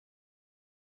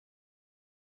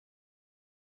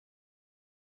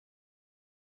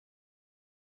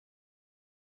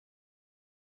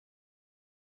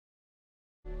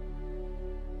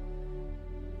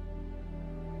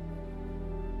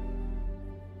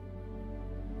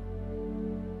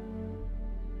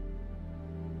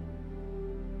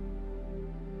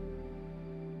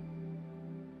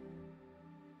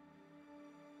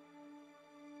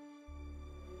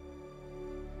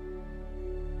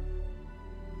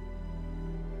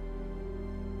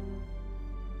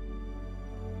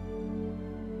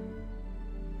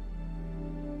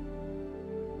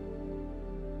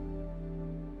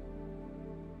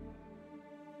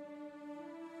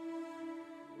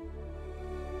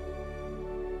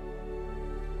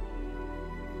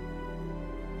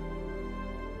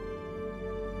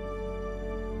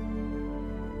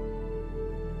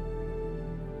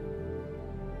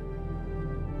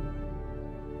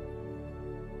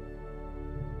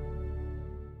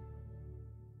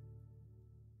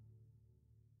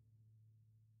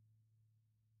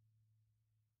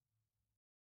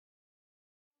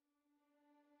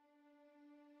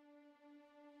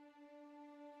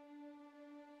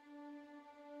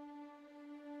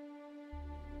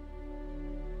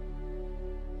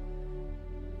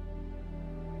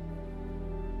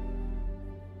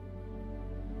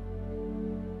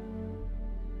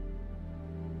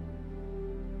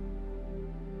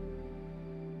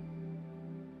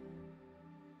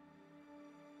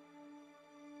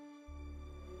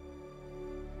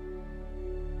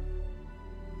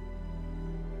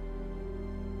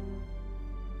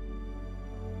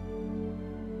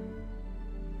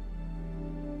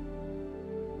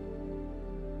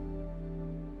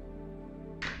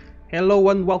Hello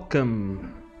and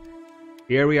welcome!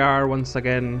 Here we are once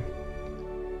again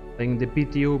playing the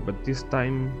PTU, but this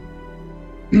time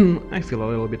I feel a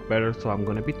little bit better, so I'm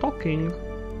gonna be talking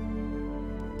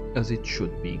as it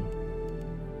should be.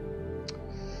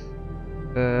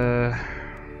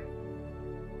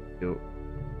 So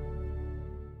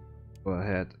go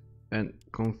ahead and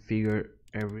configure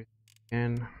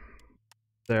everything.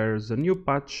 There's a new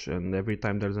patch, and every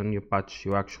time there's a new patch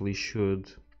you actually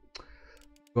should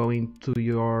go into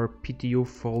your PTU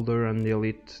folder and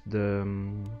delete the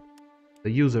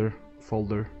user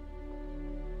folder,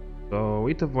 so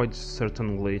it avoids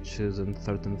certain glitches and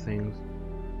certain things.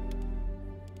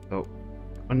 So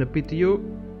on the PTU,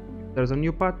 if there's a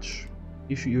new patch,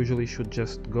 you usually should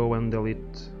just go and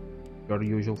delete your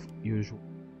usual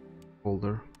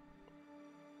folder.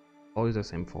 Always the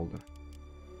same folder.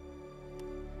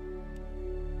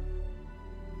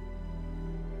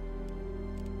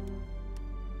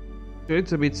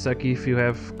 It's a bit sucky if you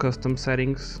have custom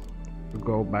settings to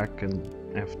go back and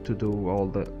have to do all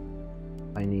the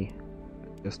tiny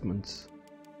adjustments.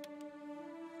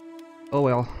 Oh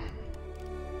well,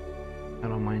 I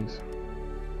don't mind.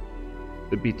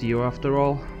 The PTU, after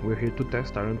all, we're here to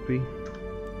test, aren't we?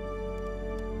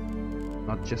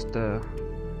 Not just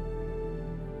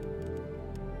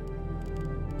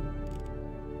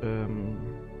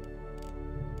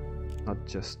not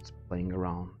just playing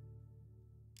around.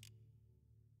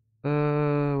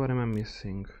 What am I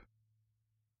missing?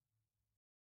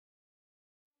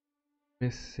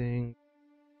 Wipe.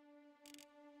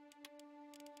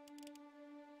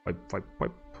 I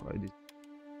did.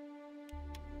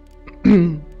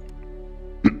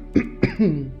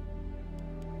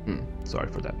 Sorry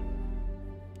for that.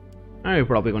 You're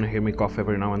probably gonna hear me cough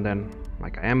every now and then.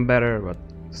 Like, I am better, but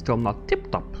still not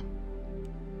tip-top.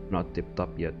 Not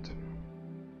tip-top yet.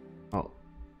 Well,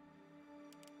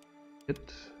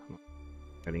 not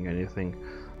getting anything.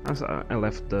 As I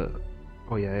left the...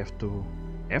 Oh yeah, I have to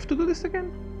do this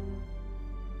again?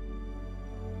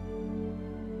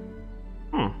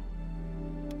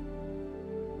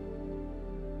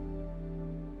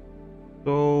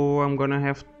 So I'm gonna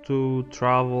have to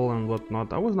travel and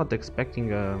whatnot. I was not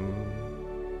expecting a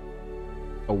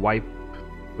wipe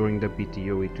during the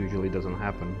PTU. It usually doesn't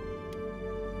happen.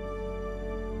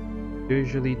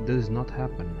 Usually does not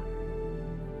happen.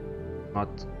 Not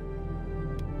as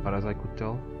far as I could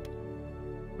tell.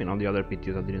 I mean, on the other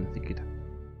PTUs I didn't think it.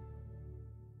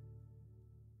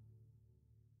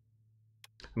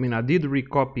 I mean, I did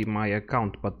recopy my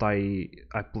account, but I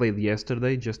played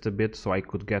yesterday just a bit so I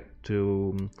could get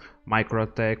to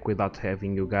microtech without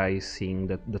having you guys seeing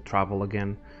the travel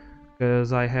again,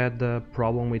 because I had a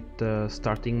problem with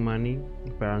starting money.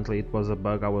 Apparently it was a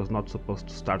bug. I was not supposed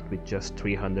to start with just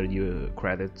 300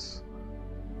 credits.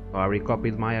 So I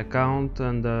recopied my account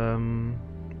and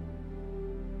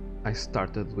I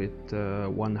started with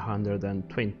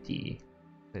 120.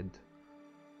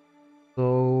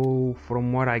 So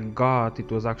from what I got, it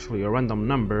was actually a random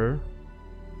number.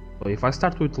 So if I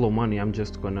start with low money, I'm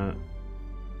just gonna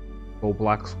go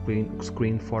black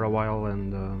screen for a while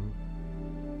and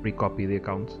recopy the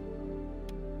account.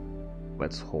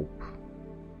 Let's hope.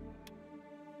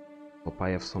 Hope I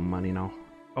have some money now.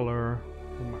 Color,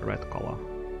 my red color.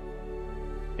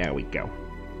 There we go.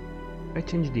 I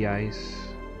changed the eyes.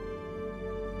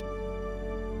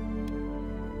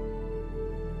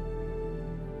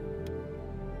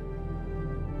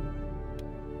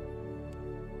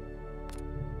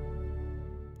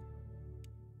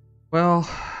 Well,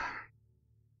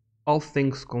 all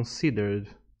things considered,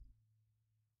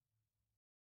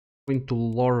 going to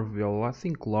Lorville. I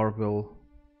think Lorville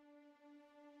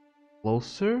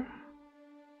closer.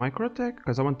 Microtech?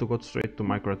 Because I want to go straight to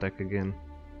Microtech again.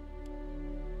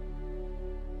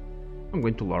 I'm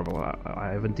going to Lorville.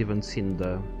 I haven't even seen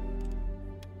the...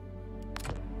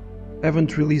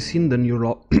 haven't really seen the new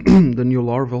the new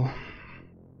Lorville.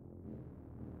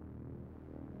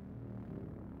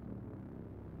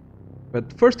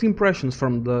 But first impressions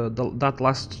from that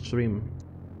last stream,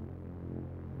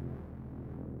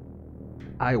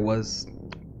 I was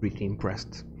pretty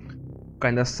impressed.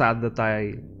 Kinda sad that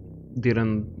I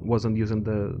wasn't using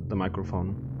the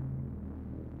microphone,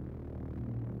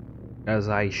 as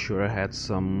I sure had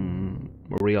some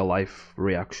real life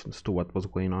reactions to what was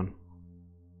going on.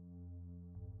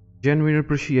 Genuine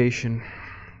appreciation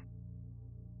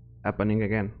happening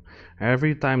again.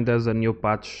 Every time there's a new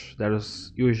patch,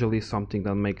 there's usually something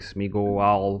that makes me go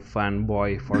all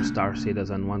fanboy for Star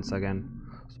Citizen once again.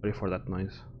 Sorry for that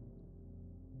noise.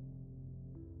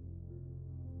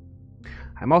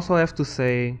 I also have to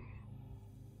say,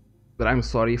 But I'm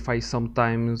sorry if I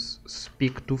sometimes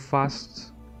speak too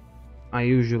fast. I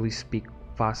usually speak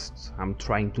fast. I'm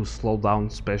trying to slow down,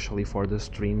 especially for the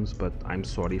streams, but I'm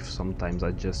sorry if sometimes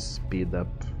I just speed up.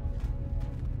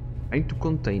 Trying to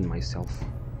contain myself.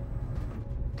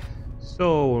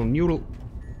 So, New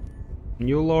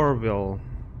Lorville.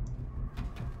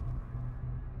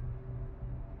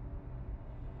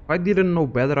 If I didn't know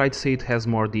better, I'd say it has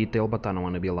more detail, but I don't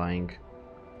want to be lying.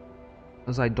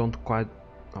 Because I don't quite...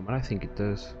 Oh, but I think it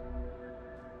does.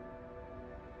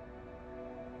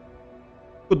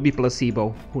 Could be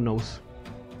placebo, who knows.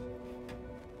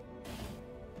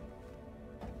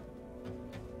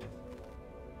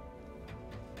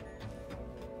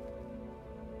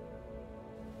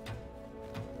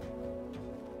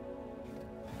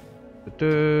 But,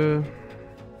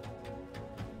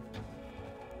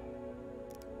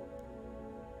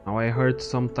 now I heard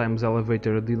sometimes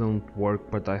elevator didn't work,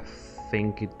 but I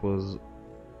think it was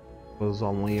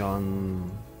only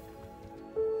on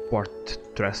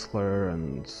 √⁴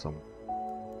 and some.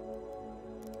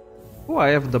 Oh, I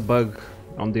have the bug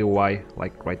on the UI,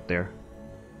 like right there.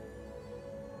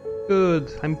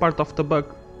 Good, I'm part of the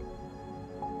bug.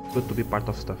 Good to be part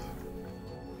of stuff.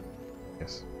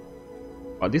 Yes.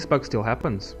 Oh, this bug still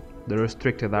happens. The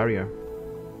restricted area.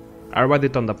 I read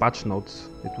it on the patch notes.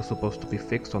 It was supposed to be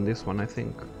fixed on this one, I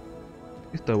think.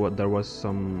 If there was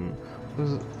some...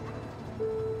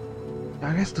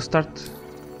 I guess to start...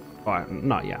 Oh,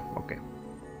 no, yeah, okay.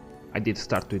 I did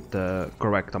start with the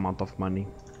correct amount of money.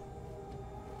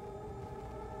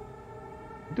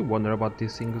 I do wonder about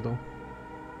these things though.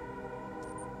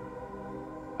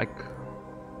 Like...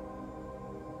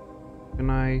 Can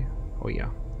I... Oh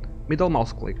yeah. Middle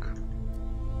mouse click.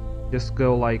 Just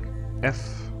go like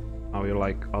F. Now you're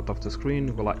like out of the screen,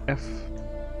 go like F.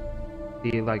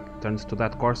 He like turns to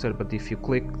that cursor, but if you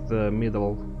click the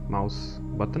middle mouse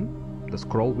button, the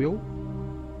scroll wheel,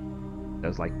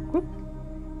 there's like whoop,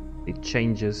 it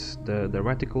changes the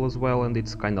reticle as well, and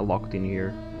it's kind of locked in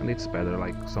here, and it's better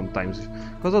like sometimes,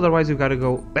 because otherwise you gotta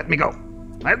go, let me go,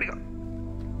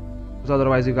 because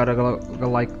otherwise you gotta go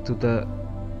like to the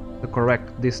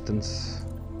correct distance,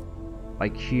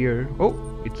 like here. Oh,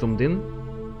 it zoomed in.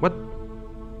 What?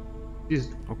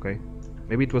 Okay,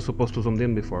 maybe it was supposed to zoom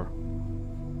in before.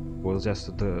 It was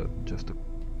just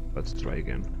let's try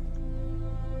again.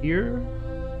 Here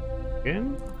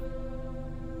again.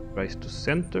 Tries to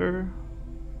center.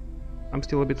 I'm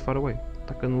still a bit far away.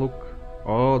 I can look.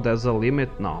 Oh, there's a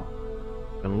limit now.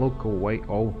 I can look away.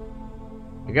 Oh,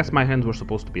 I guess my hands were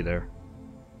supposed to be there.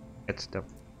 That's the.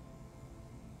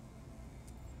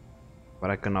 But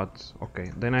I cannot.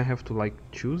 Okay, then I have to like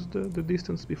choose the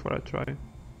distance before I try. You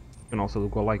can also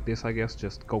go like this, I guess,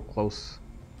 just go close.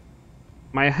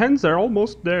 My hands are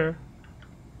almost there.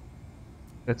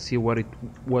 Let's see what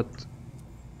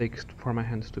takes for my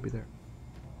hands to be there.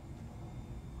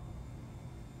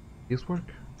 This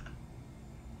work?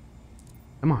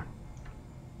 Come on.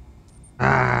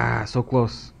 Ah, so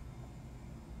close.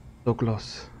 So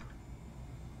close.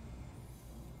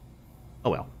 Oh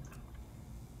well.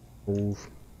 Move.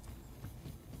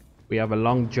 We have a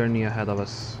long journey ahead of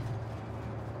us.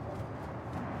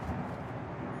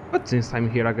 But since I'm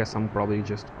here, I guess I'm probably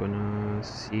just gonna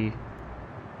see...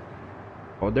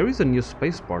 Oh, there is a new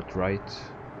spaceport right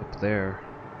up there.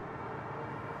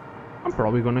 I'm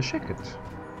probably gonna check it.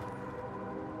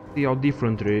 See how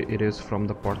different it is from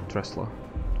the √⁴.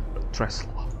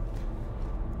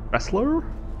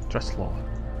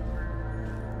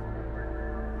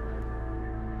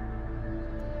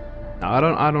 Now, I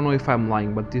don't know if I'm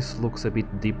lying, but this looks a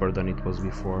bit deeper than it was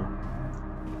before.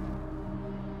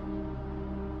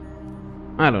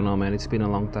 I don't know, man, it's been a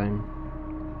long time.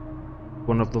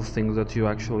 One of those things that you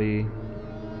actually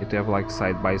need to have like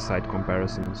side-by-side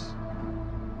comparisons.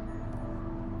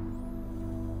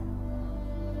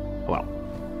 Well.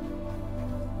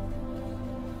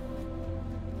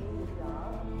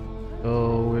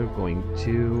 So we're going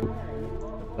to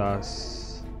the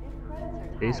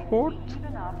spaceport.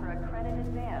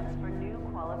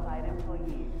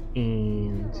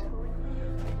 And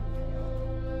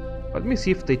let me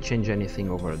see if they change anything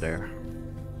over there.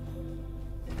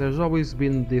 There's always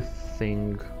been this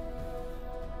thing.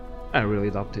 I really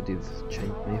doubt they did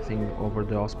change anything over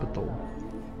the hospital.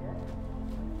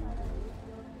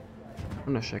 I'm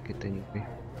gonna check it anyway.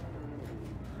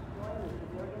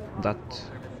 That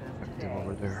active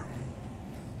over there.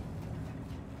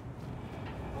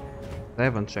 I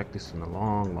haven't checked this in a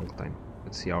long time.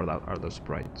 Let's see how that are the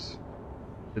sprites.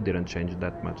 They didn't change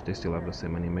that much. They still have the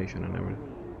same animation and everything.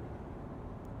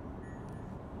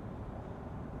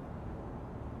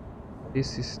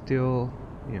 This is still,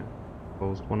 yeah.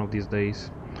 closed one of these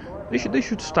days. They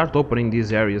should start opening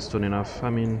these areas soon enough. I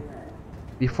mean,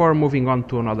 before moving on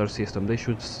to another system, they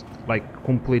should like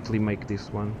completely make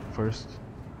this one first.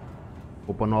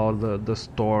 Open all the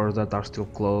stores that are still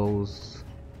closed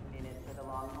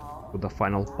with the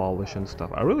final polish and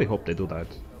stuff. I really hope they do that.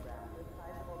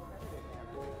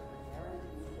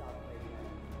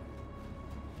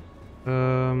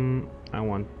 I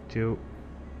want to...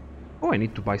 Oh, I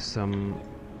need to buy some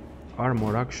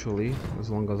armor actually, as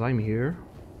long as I'm here.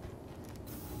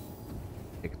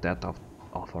 Take that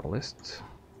off our list.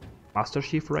 Master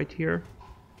Chief right here.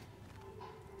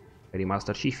 Very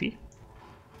Master Chiefy.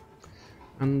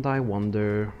 And I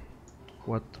wonder,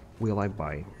 what will I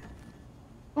buy?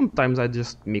 Sometimes I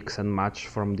just mix and match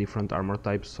from different armor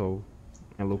types, so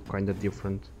I look kinda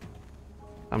different.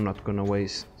 I'm not gonna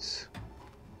waste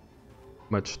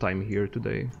much time here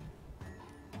today.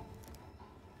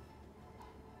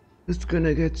 Just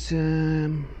gonna get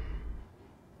some...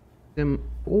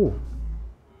 Oh!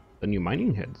 The new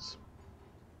mining heads.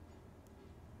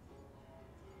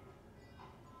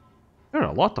 There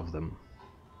are a lot of them.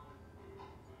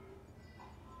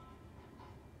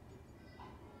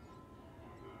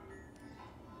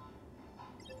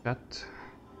 That...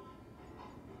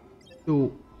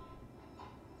 Two.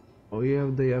 Oh yeah,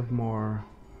 they have more...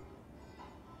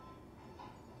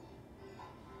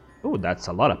 Oh, that's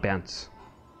a lot of pants.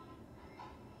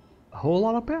 A whole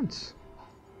lot of pants.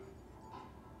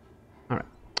 Alright.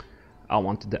 I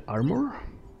want the armor.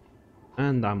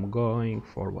 And I'm going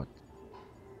for what?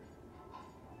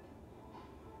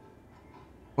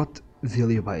 What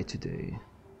will you buy today?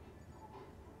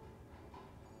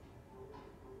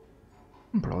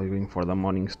 I'm probably going for the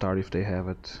Morning Star if they have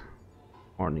it.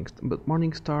 But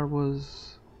Morning Star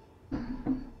was... I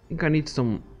think I need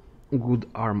some good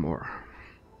armor.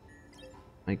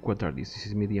 Like, what are these? This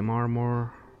is medium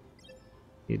armor.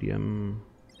 Medium...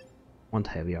 Want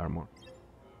heavy armor.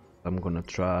 I'm gonna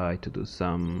try to do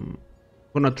some...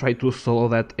 I'm gonna try to solo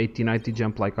that 80-90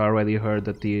 jump. Like I already heard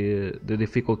that the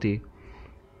difficulty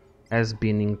has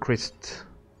been increased.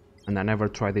 And I never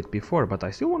tried it before, but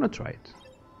I still wanna try it.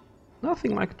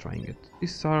 Nothing like trying it.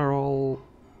 These are all...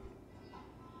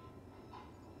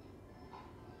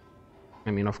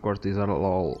 I mean, of course, these are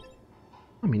all...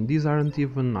 I mean, these aren't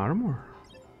even armor.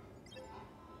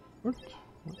 What?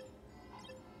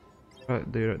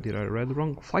 Did I read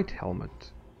wrong? Flight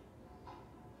helmet.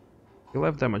 You'll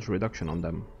have damage reduction on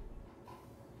them.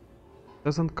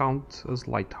 Doesn't count as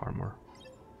light armor.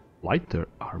 Lighter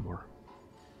armor.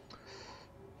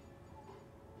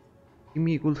 Give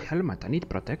me a good helmet. I need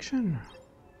protection.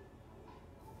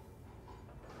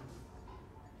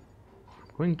 I'm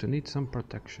going to need some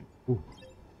protection. Ooh.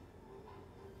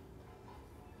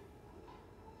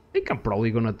 I think I'm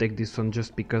probably gonna take this one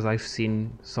just because I've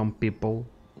seen some people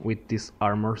with this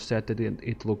armor set and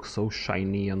it looks so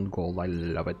shiny and gold. I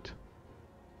love it.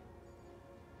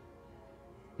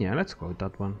 Yeah, let's go with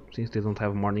that one, since they don't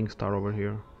have Morning Star over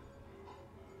here.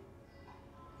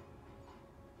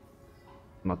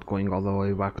 Not going all the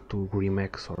way back to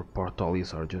Grimex or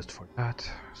Portolis or just for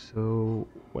that. So,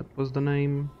 what was the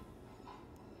name?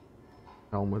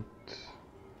 Helmet.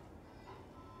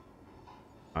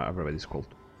 Everybody's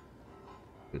called.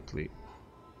 Italy.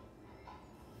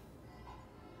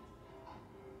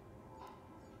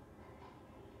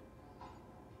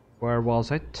 Where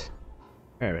was it?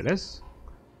 There it is.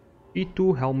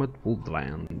 G2 Helmet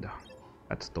Woodland.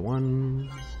 That's the one.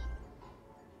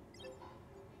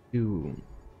 G2.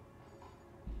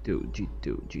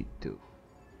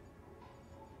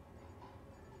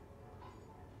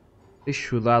 They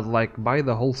should add, like, buy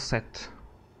the whole set.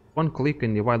 One click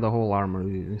and you buy the whole armor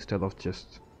instead of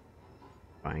just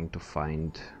trying to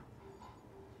find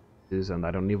this, and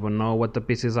I don't even know what the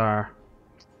pieces are.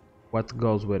 What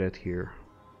goes with it here?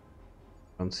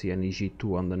 Don't see any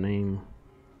G2 on the name.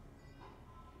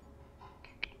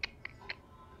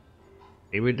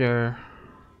 Maybe there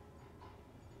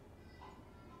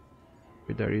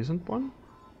isn't one.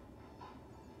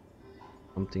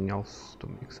 Something else to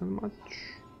mix and match.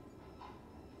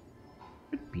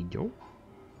 Could be Joe.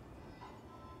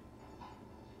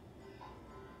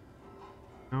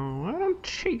 No, I don't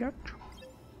see that.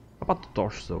 How about the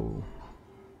torso?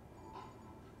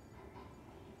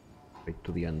 Right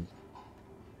to the end.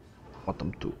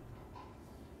 Bottom two.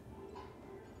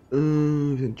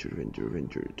 Venture.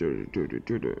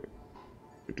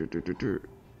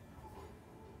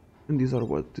 And these are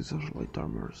what? These are light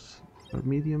armors. Are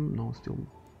medium? No, still.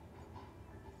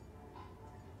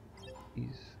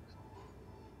 These.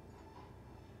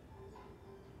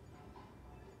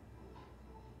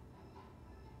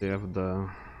 They have the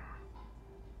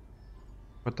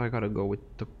But I gotta go with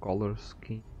the color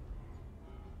scheme.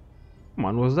 Come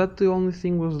on, was that the only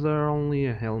thing? Was there only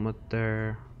a helmet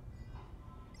there?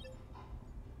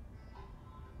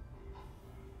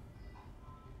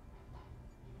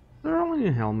 There only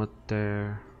a helmet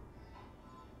there.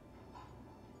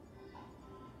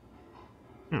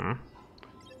 Hmm.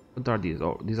 What are these?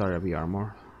 Oh, these are heavy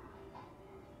armor.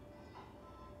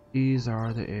 These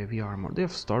are the heavy armor. They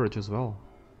have storage as well.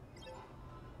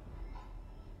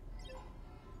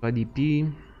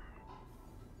 ADP.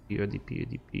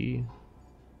 ADP.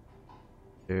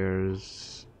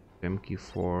 There's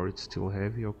MK4. It's still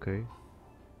heavy. Okay.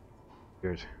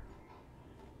 Weird.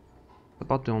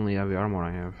 About the only heavy armor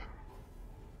I have.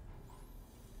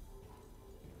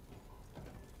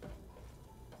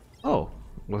 Oh,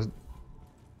 was I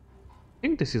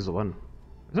think this is the one,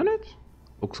 isn't it?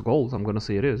 Looks gold. I'm gonna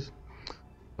say it is.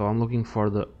 So I'm looking for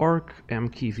the Orc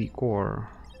MKV core.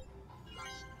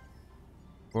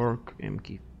 Orc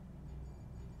MK.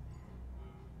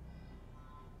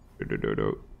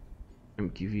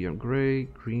 MKV are gray,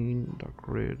 green, dark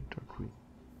red, dark green.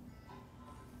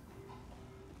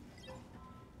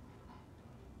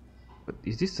 But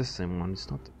is this the same one? It's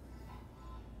not.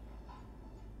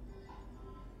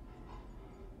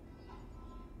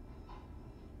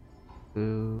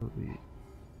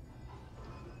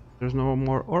 There's no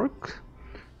more orc.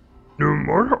 No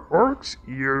more orcs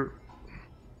here.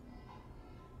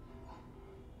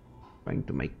 Trying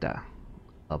to make the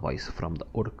voice from the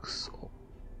orcs of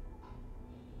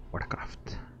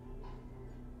Warcraft.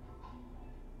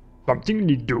 Something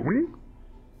need doing?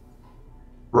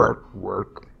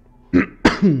 Work.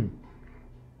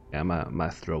 Yeah, my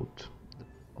throat.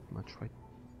 Not much, right?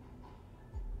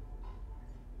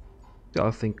 Yeah,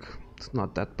 I think it's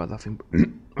not that bad. I think.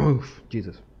 Oh,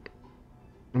 Jesus.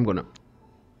 I'm gonna.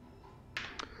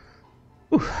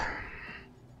 Oof.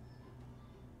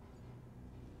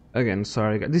 Again,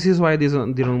 sorry. This is why I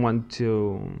didn't want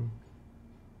to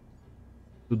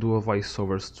do a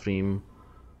voiceover stream.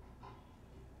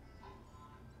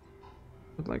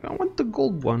 But like, I want the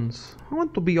gold ones. I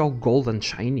want to be all gold and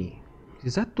shiny.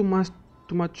 Is that too much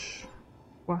to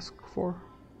ask for?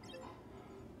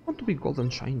 I want to be gold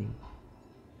and shiny.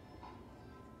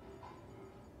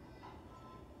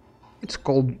 It's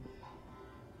called.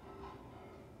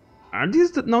 Are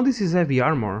these no? This is heavy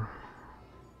armor.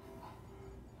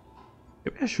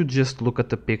 Maybe I should just look at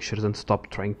the pictures and stop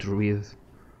trying to read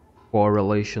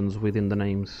correlations within the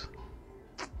names.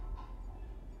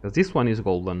 Because this one is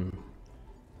golden.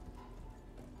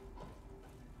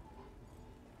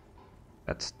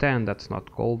 That's 10. That's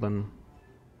not golden.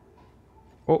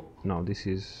 Oh no, this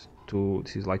is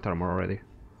light armor already.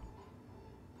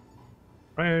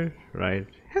 Right.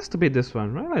 Has to be this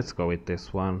one, right? Let's go with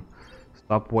this one.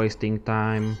 Stop wasting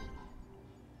time.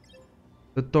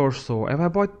 The torso. Have I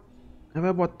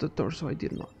bought the torso? I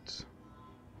did not.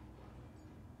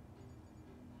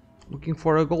 Looking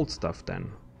for a gold stuff then.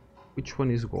 Which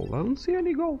one is gold? I don't see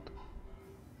any gold.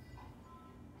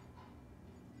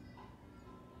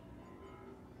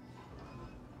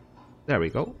 There we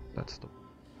go. That's the.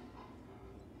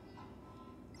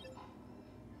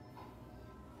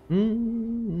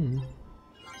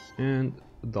 And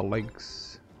the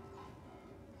legs.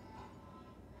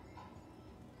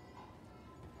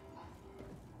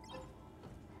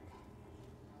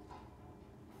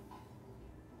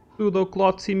 Pseudo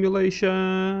cloth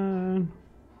simulation.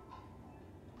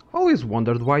 Always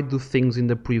wondered, why do things in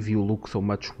the preview look so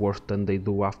much worse than they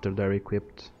do after they're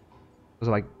equipped? Because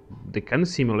like they can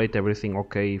simulate everything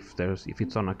okay if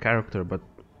it's on a character, but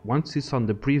once it's on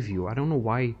the preview, I don't know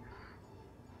why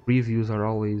previews are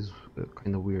always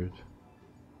kind of weird.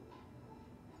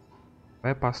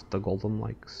 I passed the golden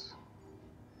likes.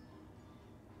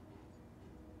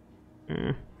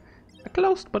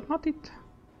 Close, but not it.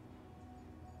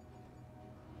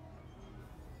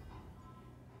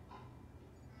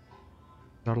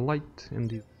 They're light and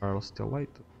these are still light.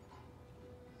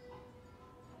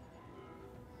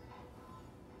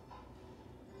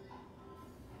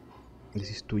 This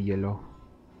is too yellow.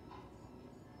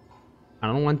 I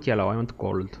don't want yellow, I want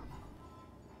gold.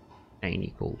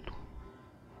 Shiny gold.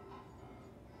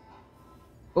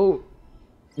 Oh,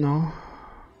 no.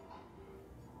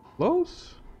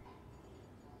 Close?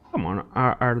 Come on,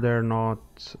 are there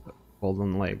not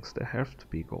golden legs? They have to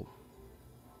be gold.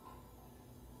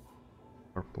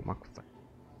 Purple McFly.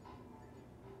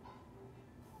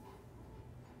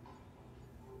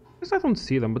 I don't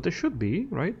see them, but they should be,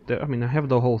 right? I mean, I have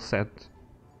the whole set.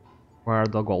 Where are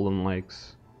the golden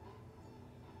legs?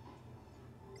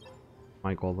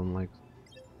 My golden legs.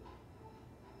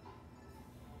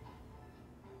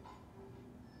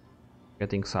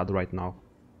 Getting sad right now.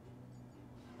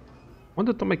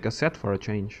 Wanted to make a set for a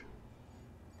change.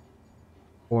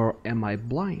 Or am I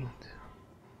blind?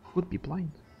 Could be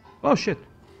blind. Oh shit.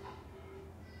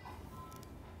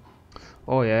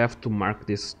 Oh yeah, I have to mark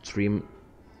this stream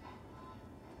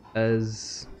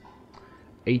as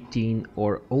 18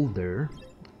 or older,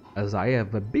 as I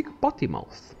have a big potty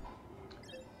mouth.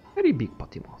 Very big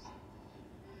potty mouth.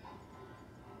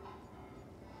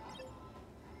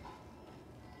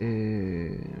 I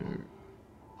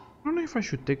don't know if I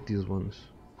should take these ones.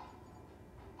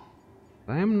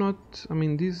 I am not. I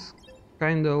mean, these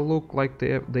kind of look like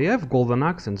they have golden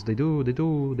accents. They do.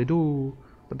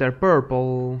 But they're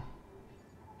purple.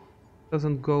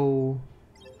 Doesn't go.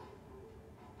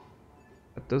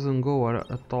 It doesn't go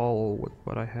at all with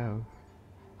what I have.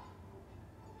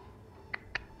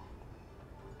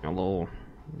 Hello.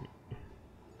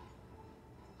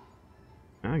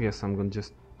 I guess I'm gonna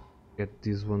just get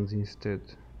these ones instead.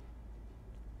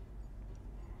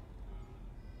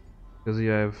 Because you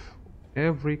have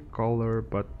every color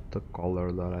but the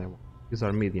color that I want. These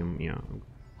are medium, yeah.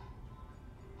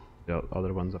 The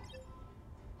other ones are.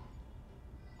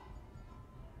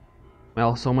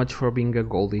 Well, so much for being a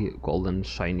golden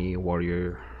shiny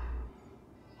warrior.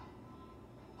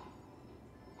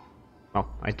 Oh,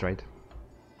 I tried.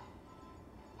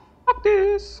 Fuck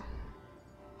this!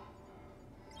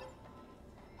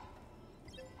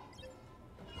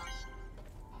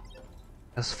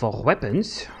 As for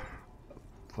weapons...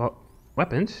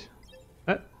 weapons?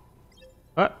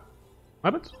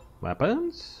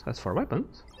 Weapons? As for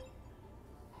weapons...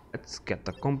 Let's get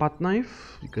the combat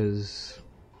knife, because...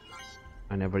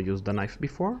 I never used the knife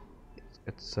before. Let's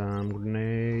get some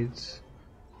grenades.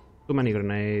 Too many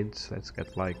grenades. Let's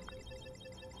get like...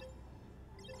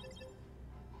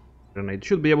 Grenade.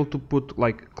 Should be able to put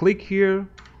like click here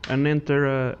and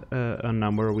enter a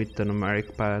number with the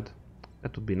numeric pad.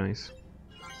 That would be nice.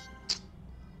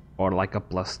 Or like a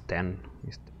 +10.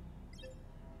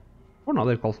 Oh no,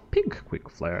 they're called pink quick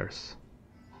flares.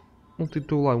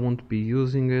 Multi-tool, I won't be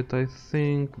using it, I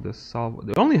think. The salvo.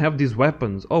 They only have these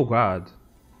weapons. Oh god.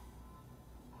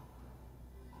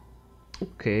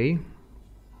 Okay.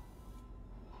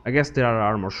 I guess they are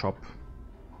armor shop.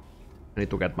 I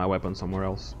need to get my weapon somewhere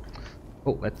else.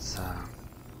 Oh, let's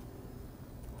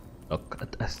look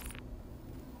at this.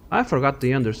 I forgot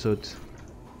the undersuit.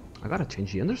 I gotta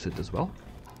change the undersuit as well.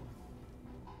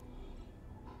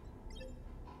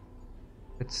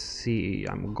 Let's see,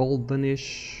 I'm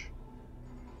goldenish.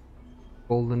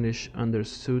 Goldenish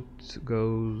undersuit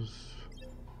goes...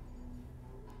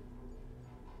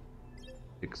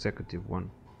 Executive one.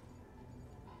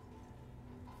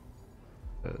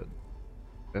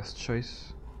 Best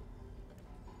choice.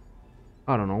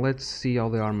 I don't know, let's see how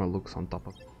the armor looks on top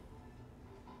of it.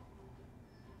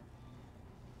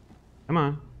 Come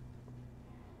on.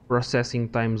 Processing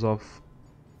times of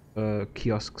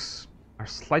kiosks are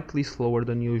slightly slower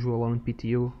than usual on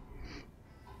PTU.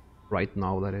 Right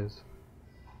now, that is.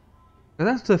 And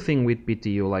that's the thing with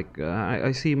PTU, like,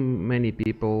 I see many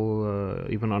people,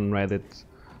 even on Reddit,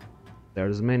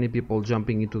 there's many people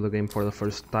jumping into the game for the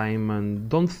first time and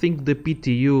don't think the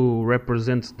PTU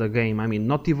represents the game. I mean,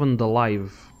 not even the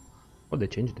live... Oh, they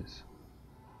changed this.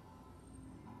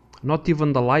 Not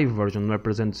even the live version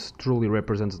truly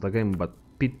represents the game, but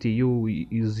PTU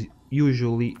is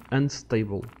usually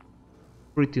unstable.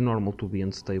 Pretty normal to be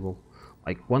unstable.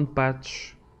 Like one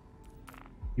patch,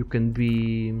 you can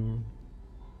be...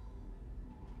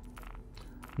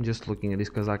 I'm just looking at this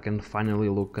because I can finally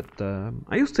look at the...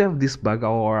 I used to have this bug,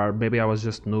 or maybe I was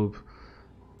just noob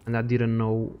and I didn't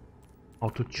know how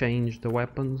to change the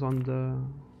weapons on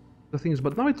the things,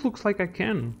 but now it looks like I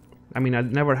can. I mean, I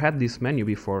never had this menu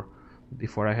before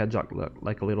I had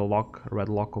like a little lock, a red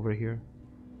lock over here.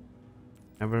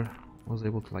 Never was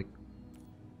able to like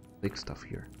click stuff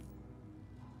here.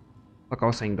 Like I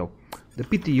was saying though, the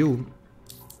PTU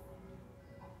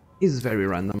is very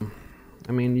random.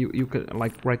 I mean, you can,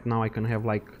 like right now I can have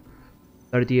like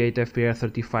 38 FPS,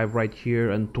 35 right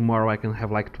here, and tomorrow I can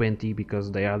have like 20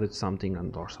 because they added something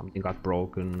or something got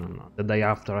broken, and the day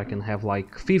after I can have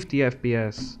like 50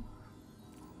 FPS.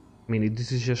 I mean,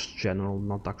 this is just general,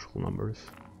 not actual numbers.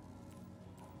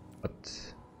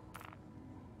 But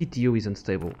PTU isn't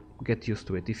stable. Get used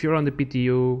to it. If you're on the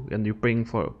PTU and you're playing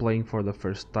for the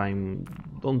first time,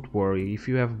 don't worry. If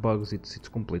you have bugs, it's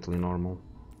completely normal.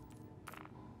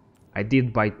 I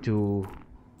did buy two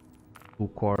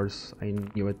cores. I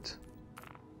knew it.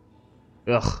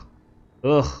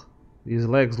 Ugh. These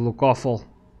legs look awful.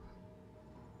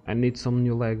 I need some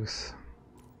new legs.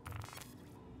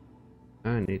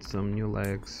 I need some new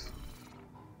legs.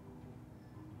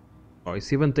 Oh,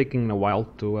 it's even taking a while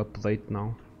to update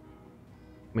now.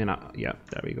 I mean, yeah,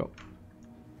 there we go.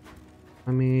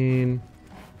 I mean,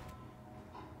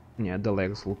 yeah, the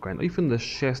legs look kind of... Even the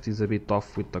chest is a bit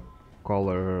off with the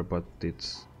color, but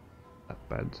it's not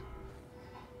bad.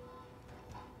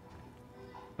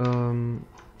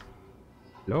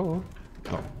 Hello?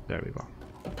 Oh, there we go.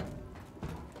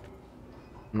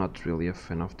 Not really a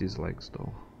fan of these legs,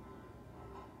 though.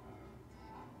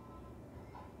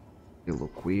 They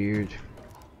look weird.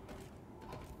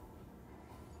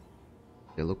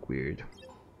 They look weird.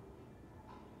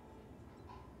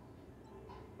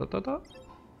 Da-da-da.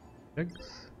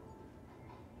 Legs.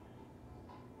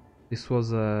 This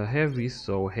was heavy,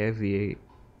 so heavy.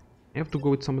 I have to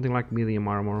go with something like medium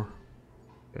armor.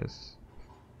 Yes.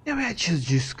 Yeah, I should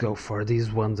just go for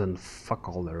these ones and fuck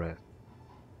all the rest.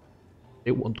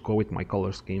 They won't go with my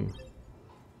color scheme.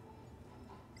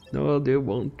 No, they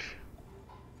won't.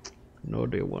 No,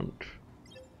 they won't.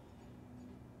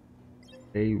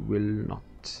 They will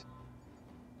not.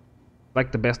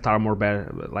 Like the best armor,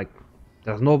 like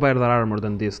there's no better armor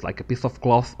than this. Like a piece of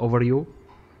cloth over you.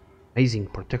 Amazing,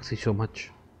 protects you so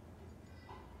much.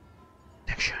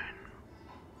 Protection.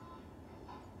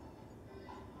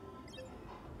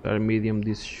 They're medium,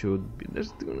 this should be.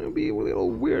 That's gonna be a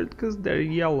little weird because they're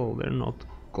yellow, they're not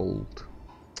gold.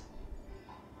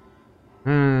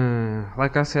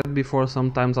 Like I said before,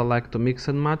 sometimes I like to mix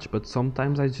and match, but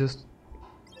sometimes I just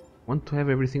want to have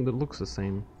everything that looks the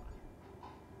same.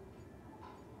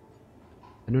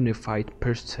 An unified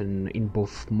person in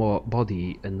both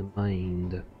body and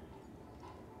mind.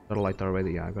 Got a light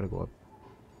already, yeah, I gotta go up.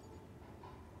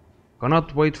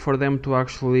 Cannot wait for them to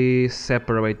actually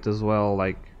separate as well,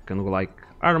 like, can go like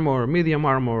armor, medium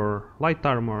armor, light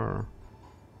armor.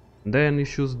 Then you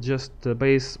choose just the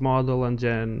base model and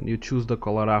then you choose the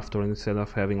color after instead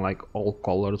of having like all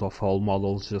colors of all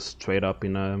models just straight up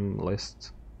in a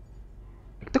list.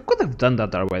 Like, they could have done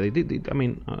that already. I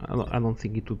mean, I don't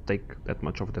think it would take that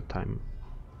much of the time.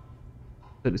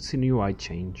 But it's a new UI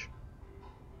change.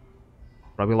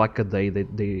 Probably like a day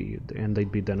they'd be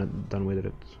done with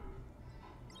it.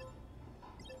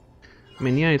 I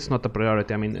mean, yeah, it's not a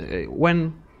priority. I mean,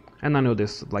 and I know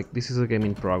this, like, this is a game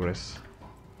in progress.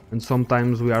 And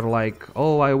sometimes we are like,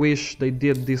 oh, I wish they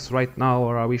did this right now,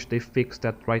 or I wish they fixed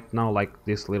that right now, like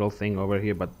this little thing over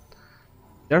here, but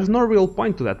there's no real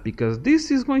point to that, because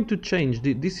this is going to change.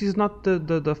 This is not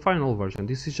the final version,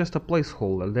 this is just a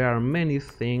placeholder. There are many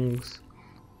things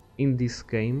in this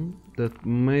game that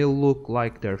may look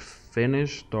like they're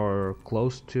finished or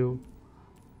close to,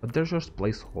 but they're just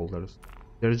placeholders.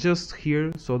 They're just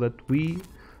here so that we,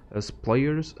 as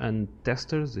players and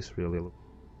testers, this really look.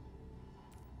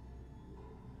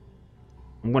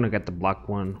 I'm gonna get the black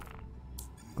one,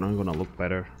 but I'm gonna look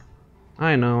better.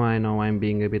 I know, I'm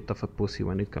being a bit of a pussy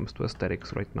when it comes to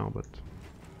aesthetics right now, but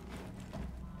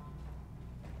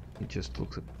it just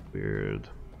looks a bit weird.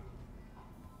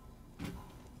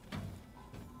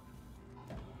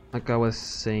 Like I was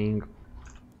saying,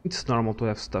 it's normal to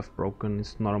have stuff broken,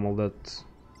 it's normal that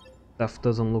stuff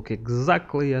doesn't look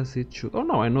exactly as it should. Oh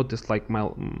no, I noticed like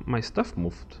my stuff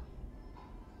moved.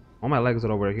 All my legs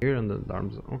are over here and the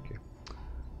arms are okay.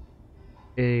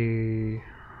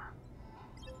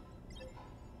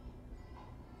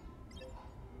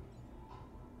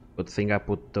 Good thing I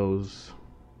put those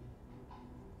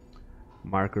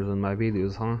markers on my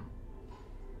videos, huh?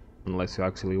 Unless you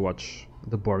actually watch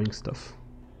the boring stuff.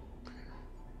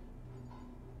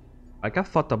 Like I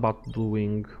thought about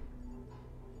going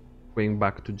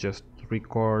back to just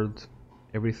record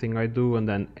everything I do and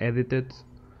then edit it.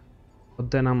 But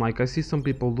then I'm like, I see some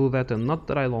people do that, and not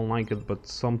that I don't like it, but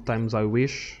sometimes I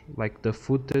wish, like the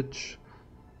footage,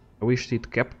 I wish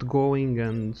it kept going,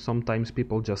 and sometimes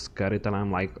people just cut it and I'm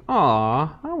like,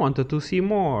 ah, I wanted to see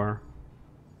more.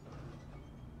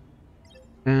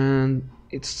 And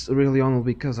it's really only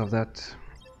because of that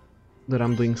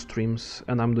I'm doing streams,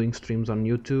 and I'm doing streams on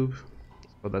YouTube,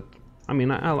 so that, I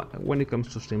mean, when it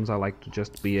comes to streams, I like to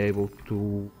just be able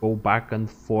to go back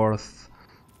and forth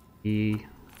the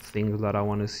things that I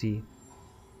want to see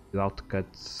without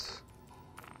cuts.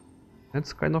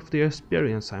 That's kind of the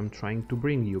experience I'm trying to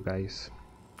bring you guys.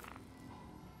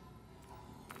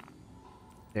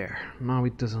 There, now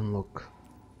it doesn't look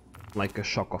like a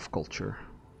shock of culture.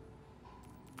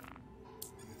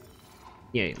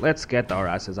 Yeah, let's get our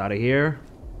asses out of here.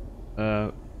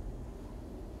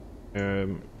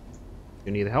 You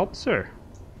need help, sir?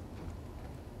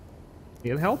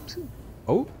 Need help?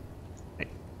 Oh,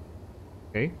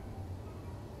 okay.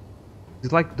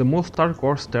 It's like the most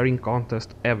hardcore staring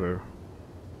contest ever.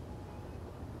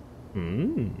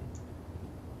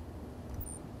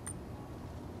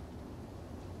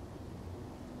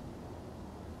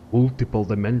 multiple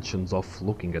dimensions of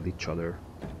looking at each other.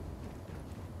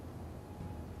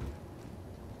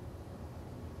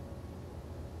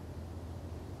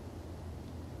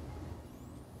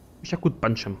 Wish I could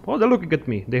punch him. Oh, they're looking at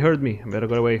me. They heard me. I better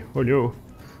go away. Oh no.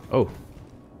 Oh.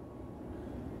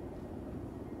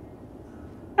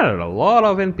 There are a lot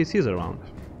of NPCs around.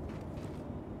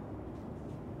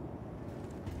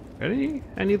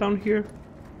 Any down here?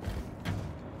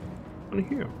 Down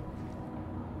here.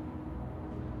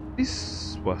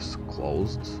 This was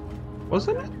closed,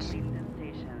 wasn't it?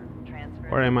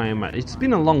 Or am I? It's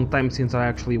been a long time since I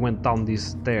actually went down these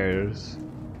stairs.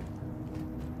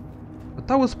 But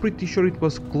I was pretty sure it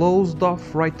was closed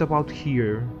off right about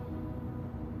here.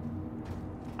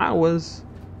 I was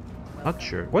not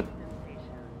sure. What?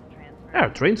 There are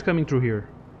trains coming through here.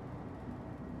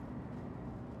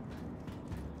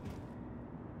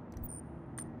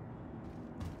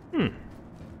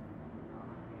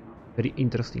 Very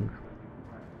interesting.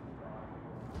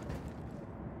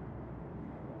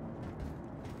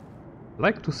 I'd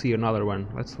like to see another one.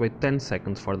 Let's wait 10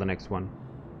 seconds for the next one.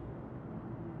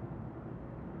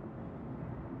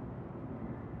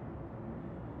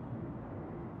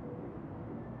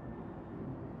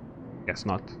 Guess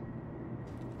not.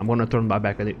 I'm gonna turn my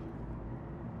back at it.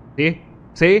 See?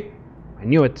 See? I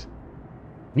knew it.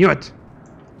 Knew it!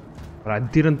 But I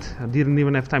didn't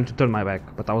even have time to turn my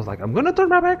back. But I was like, I'm gonna turn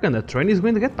my back and the train is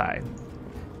going to get by.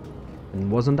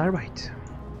 And wasn't I right?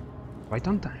 Right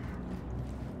on time.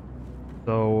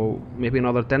 So maybe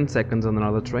another 10 seconds on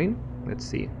another train. Let's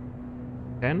see.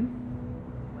 10.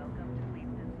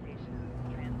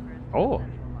 Oh.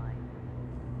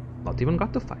 Not even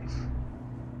got to 5.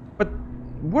 But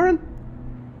weren't...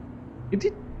 It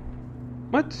did...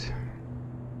 What?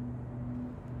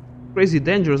 Crazy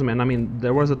dangerous, man. I mean,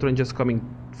 there was a train just coming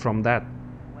from that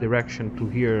direction to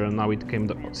here and now it came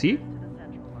the... See?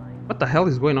 What the hell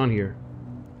is going on here?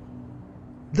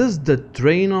 Does the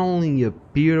train only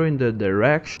appear in the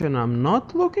direction I'm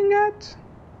not looking at?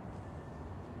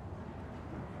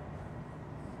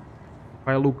 If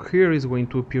I look here, it's going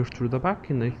to appear through the back,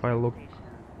 and if I look...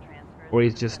 Or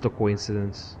it's just a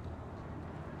coincidence?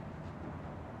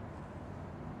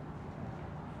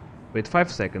 Wait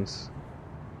 5 seconds.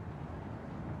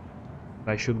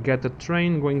 I should get a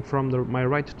train going from my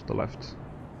right to the left.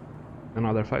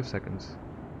 Another 5 seconds.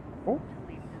 Oh.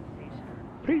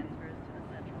 3.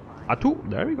 2.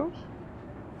 There he goes.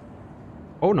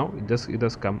 Oh no, it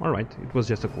does come. Alright, it was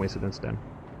just a coincidence then.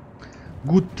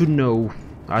 Good to know.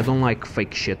 I don't like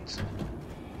fake shit.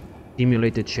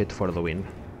 Simulated shit for the win.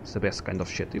 It's the best kind of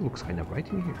shit. It looks kind of right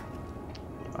in here.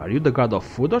 Are you the god of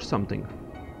food or something?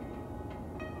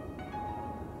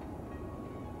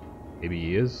 Maybe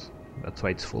he is. That's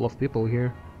why it's full of people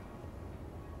here.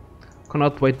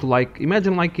 Cannot wait to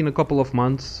imagine in a couple of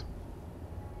months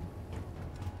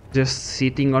just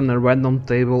sitting on a random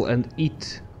table and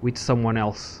eat with someone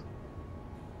else.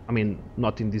 I mean,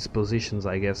 not in these positions,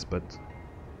 I guess, but...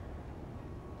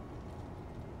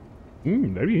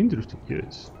 very interesting,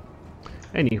 yes.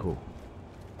 Anywho,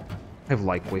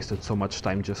 I've wasted so much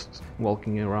time just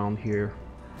walking around here.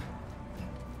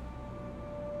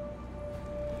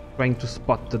 Trying to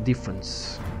spot the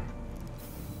difference.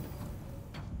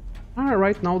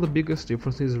 Right now the biggest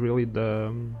difference is really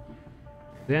the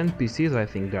NPCs. I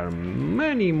think there are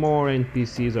many more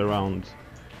NPCs around.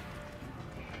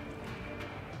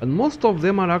 And most of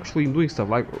them are actually doing stuff,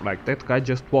 like that guy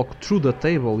just walked through the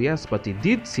table, yes, but he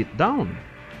did sit down.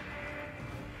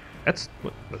 Let's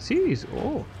see, he's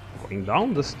going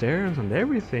down the stairs and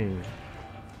everything.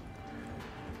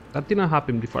 That didn't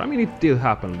happen before. I mean, it did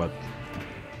happen, but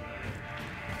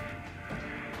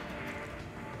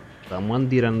someone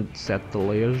didn't set the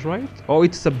layers right. Oh,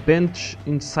 it's a bench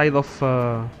inside of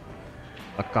a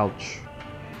couch.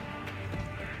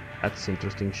 That's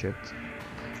interesting shit.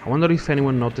 I wonder if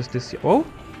anyone noticed this. Oh,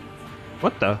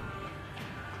 what the?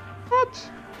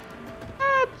 What?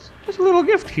 There's a little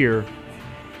gift here.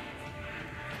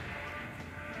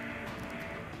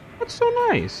 That's so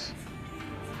nice.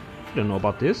 I don't know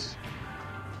about this.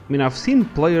 I mean, I've seen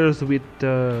players with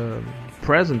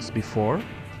presents before,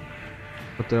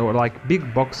 but they were like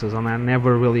big boxes and I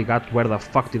never really got where the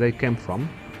fuck did they come from.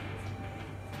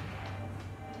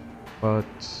 But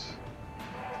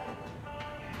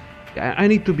yeah, I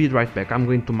need to be right back. I'm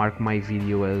going to mark my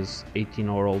video as 18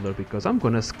 or older because I'm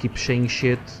gonna skip saying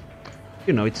shit.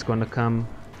 You know it's gonna come.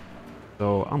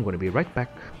 So I'm gonna be right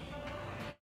back.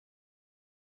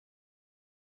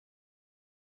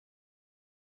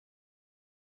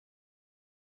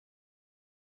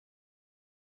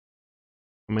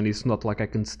 I mean, it's not like I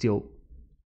can steal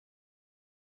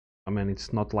I mean,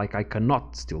 it's not like I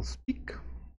cannot still speak.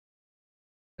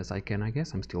 As I can, I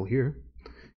guess. I'm still here.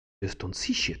 Just don't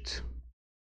see shit.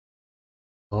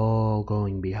 All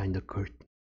going behind the curtain.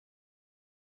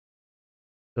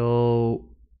 So,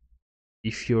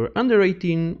 if you're under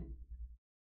 18,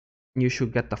 you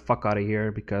should get the fuck out of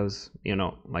here because, you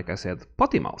know, like I said,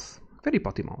 potty mouth. Very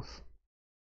potty mouth.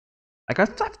 Like,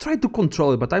 I've tried to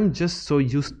control it, but I'm just so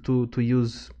used to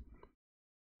use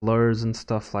slurs and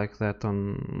stuff like that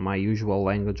on my usual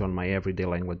language, on my everyday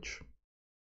language.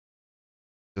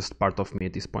 Just part of me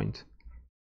at this point.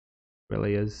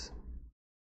 Really is.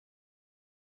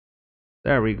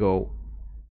 There we go.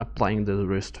 Applying the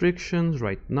restrictions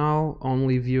right now.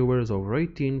 Only viewers over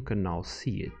 18 can now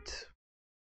see it.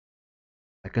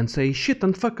 I can say shit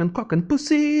and fuck and cock and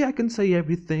pussy. I can say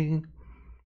everything.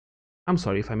 I'm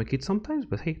sorry if I'm a kid sometimes,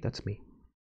 but hey, that's me.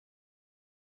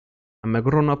 I'm a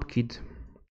grown-up kid.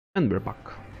 And we're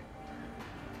back.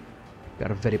 We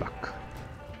are very back.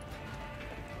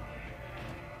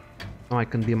 Now I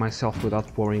can be myself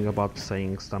without worrying about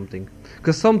saying something.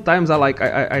 Because sometimes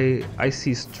I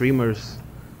see streamers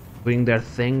doing their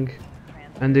thing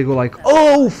and they go like,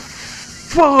 oh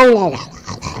fuck.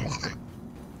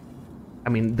 I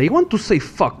mean, they want to say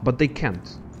fuck, but they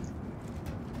can't.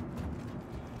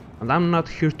 And I'm not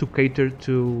here to cater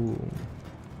to...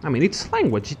 I mean, it's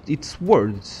language, it's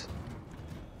words.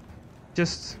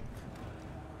 Just...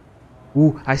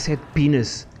 Ooh, I said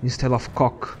penis instead of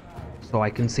cock. So I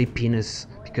can say penis,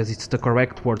 because it's the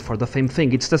correct word for the same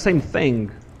thing. It's the same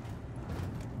thing.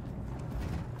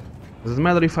 Doesn't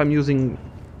matter if I'm using...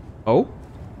 Oh?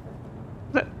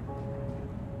 That...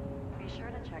 Be sure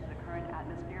to check the current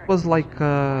atmospheric was like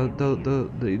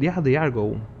the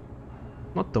Argo.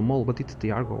 Not the mole, but it's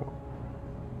the Argo.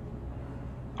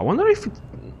 I wonder if it...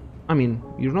 I mean,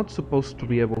 you're not supposed to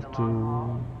be able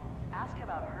to Ask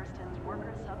about Hurston's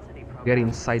worker subsidy program. get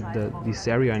inside this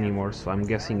area anymore, so I'm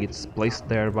guessing it's placed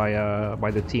there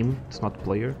by the team. It's not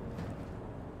player.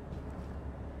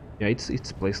 Yeah,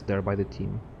 it's placed there by the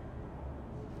team.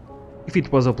 If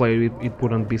it was a player, it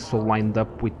wouldn't be so lined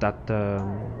up with that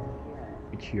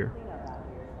with here.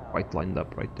 Quite lined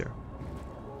up right there.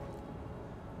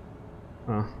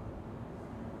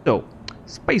 So,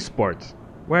 spaceport.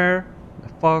 Where the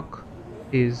fuck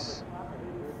is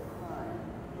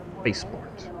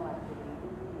spaceport?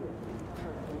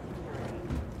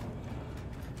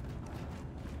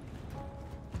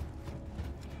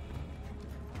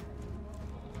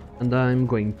 And I'm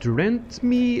going to rent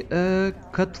me a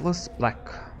Cutlass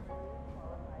Black.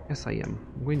 Yes, I am.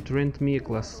 I'm going to rent me a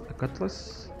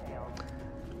Cutlass.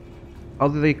 How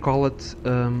do they call it?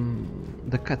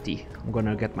 The Cutty. I'm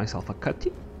gonna get myself a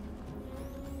Cutty.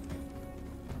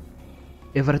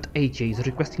 Everett AJ is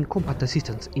requesting combat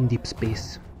assistance in deep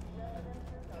space.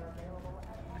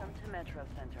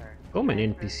 So many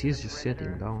NPCs just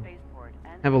sitting down.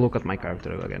 Have a look at my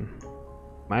character again.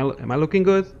 Am I looking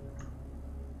good?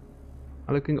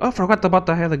 Oh, I forgot about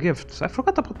I had a gift. I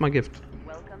forgot about my gift.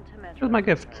 Here's my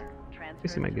gift.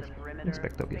 This is my gift.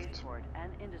 Inspector gift.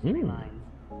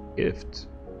 Gift.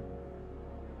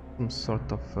 Some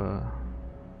sort of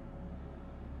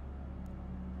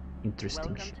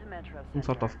interesting shit. Some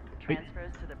sort of... Wait.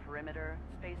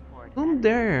 Not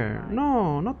there.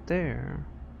 No, not there.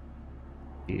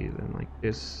 Okay, then like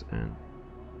this and...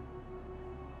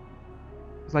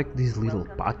 It's like these little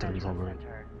patterns over it.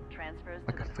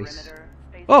 Like a face.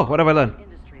 Oh, what have I done?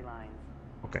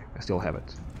 Okay, I still have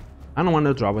it. I don't want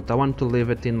to drop it. I want to leave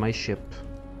it in my ship.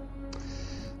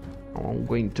 I'm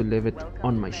going to leave it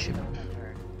on my ship.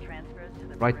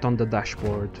 Right on the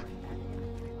dashboard.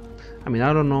 I mean,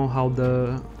 I don't know how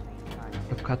the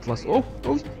Cutlass... Oh,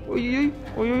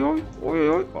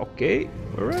 okay,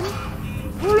 we're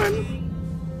in.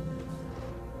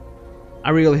 I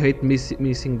really hate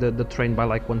missing the train by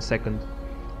like 1 second.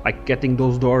 Like getting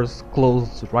those doors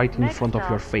closed right in front of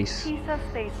your face.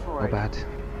 So bad.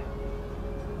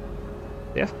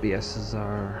 The FPSs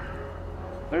are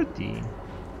 30.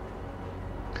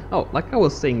 Oh, like I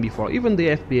was saying before, even the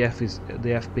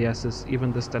FPSs,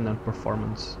 even the standard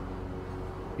performance,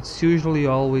 it's usually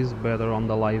always better on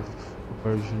the live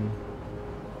version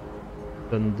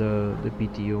than the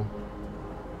PTU.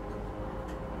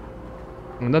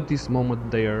 And at this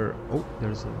moment they are... Oh,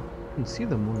 there's a... I can see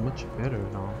the moon much better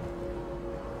now.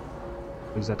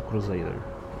 Or is that Crusader?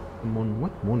 The moon...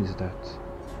 What moon is that?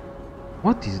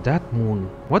 What is that moon?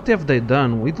 What have they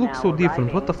done? It looks so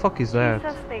different. What the fuck is that?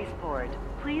 Spaceport.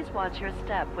 Please watch your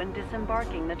step when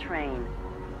disembarking the train.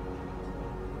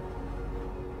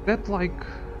 That like...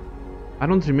 I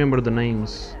don't remember the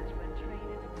names.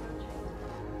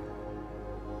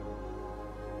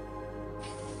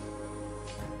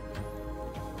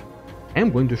 I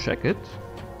am going to check it.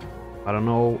 I don't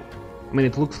know. I mean,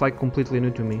 it looks like completely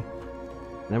new to me.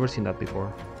 Never seen that before.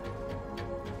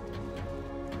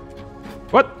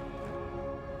 What?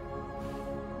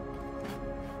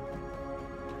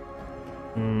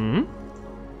 Hmm.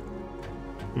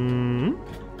 Hmm.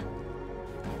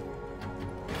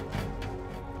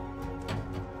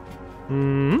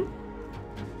 Hmm.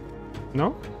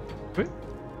 No? Wait.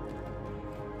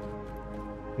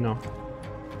 No.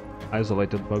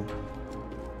 Isolated bug.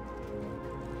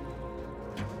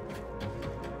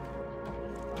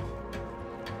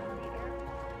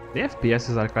 The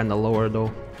FPSs are kinda lower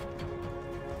though.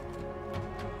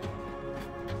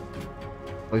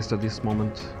 At least at this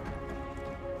moment.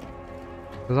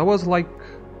 Because I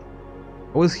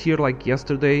was here like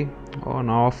yesterday on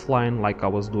offline, like I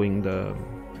was doing the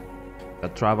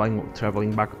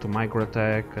traveling back to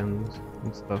Migratech and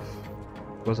stuff.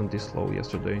 It wasn't this slow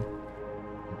yesterday.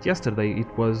 But yesterday it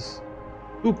was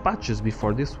 2 patches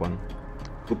before this one.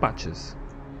 2 patches.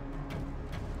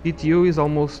 PTU is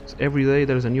almost every day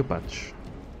there's a new patch.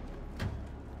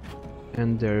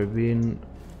 And they've been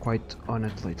quite on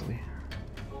it lately.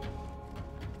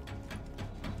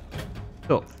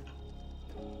 So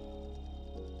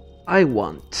I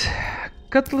want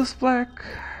Cutlass Black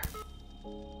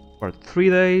for 3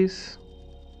 days.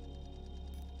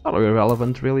 Not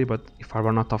irrelevant really, but if I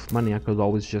run out of money I could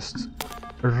always just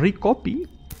recopy,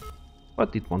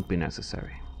 but it won't be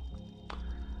necessary.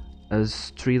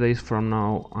 As 3 days from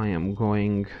now I am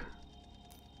going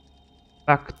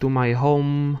back to my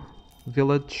home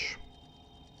village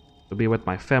to be with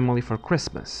my family for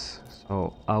Christmas.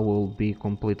 So I will be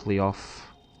completely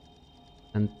off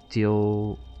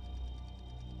until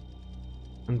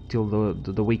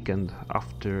the weekend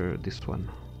after this one.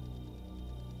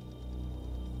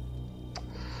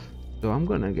 So I'm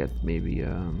gonna get maybe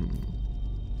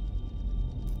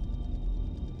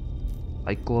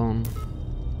Cyclone.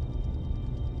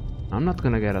 I'm not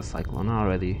gonna get a Cyclone, I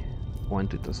already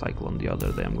went with a Cyclone the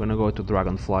other day. I'm gonna go to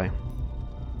Dragonfly.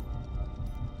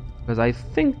 Because I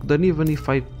think that even if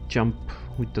I jump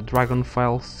with the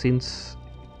Dragonfly, since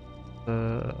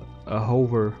a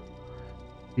hover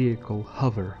vehicle,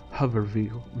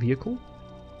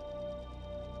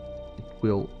 it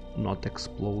will not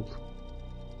explode.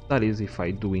 That is if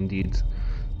I do indeed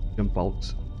jump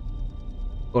out,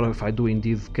 or if I do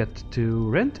indeed get to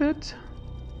rent it.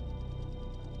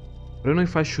 I don't know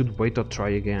if I should wait or try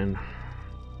again.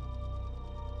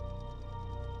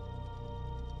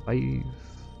 5,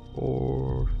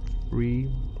 4,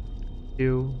 3,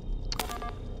 2.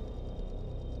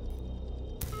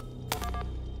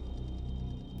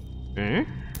 Okay.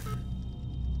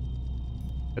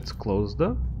 Let's close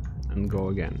the and go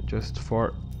again, just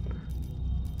to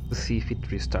see if it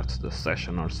restarts the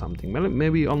session or something.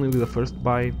 Maybe only the first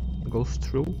buy goes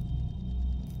through.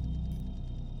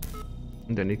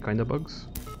 And then it kinda bugs.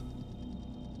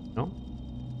 No?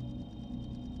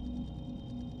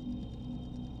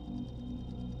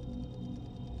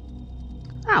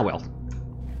 Ah well.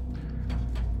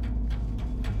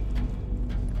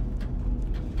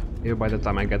 Maybe by the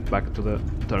time I get back to the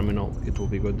terminal it will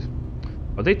be good.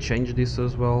 But they changed this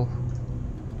as well.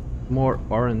 More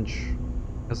orange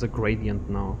as a gradient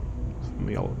now. From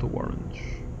yellow to orange.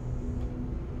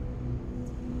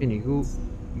 Anywho,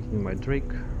 give me my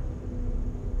Drake.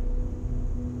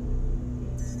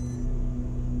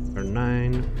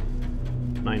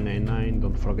 999,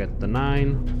 don't forget the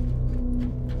 9.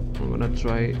 I'm gonna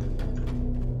try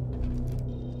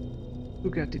to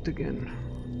get it again.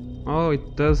 Oh,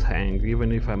 it does hang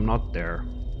even if I'm not there.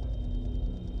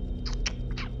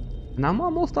 And I'm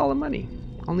almost all the money,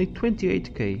 only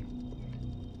 28k,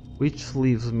 which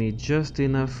leaves me just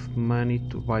enough money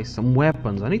to buy some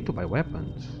weapons. I need to buy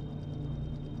weapons.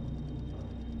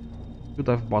 Should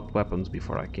have bought weapons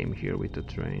before I came here with the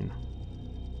train.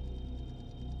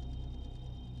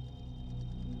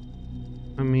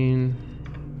 I mean,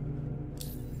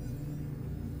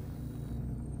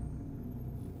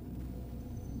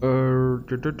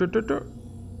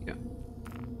 yeah,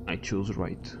 I choose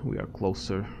right. We are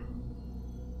closer.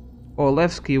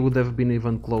 Olevsky would have been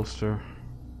even closer,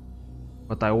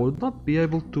 but I would not be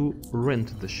able to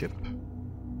rent the ship.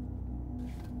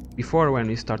 Before, when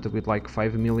we started with like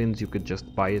 5 millions, you could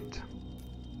just buy it.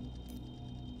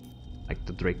 Like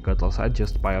the Drake Cutlass, I'd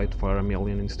just buy it for 1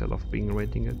 million instead of being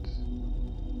renting it.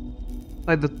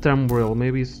 Like the Temporal,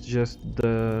 maybe it's just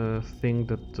the thing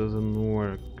that doesn't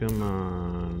work. Come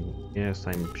on. Yes,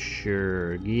 I'm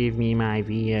sure. Give me my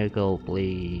vehicle,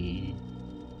 please.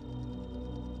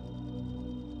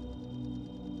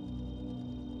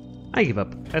 I give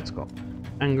up. Let's go.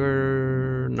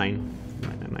 Anger 9.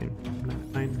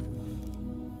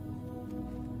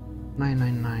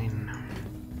 999.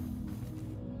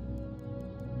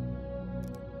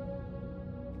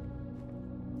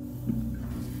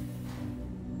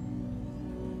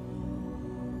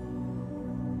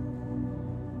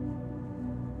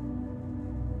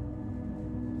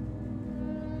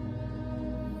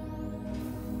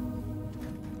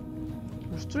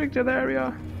 Restricted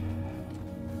area.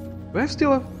 Do I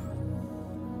still have...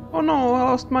 Oh no, I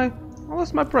lost my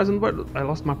present. But I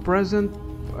lost my present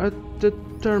at the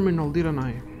terminal, didn't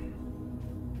I?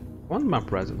 Want my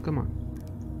present? Come on.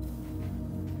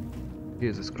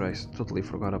 Jesus Christ, totally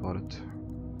forgot about it.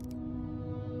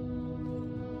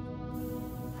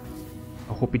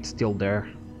 I hope it's still there.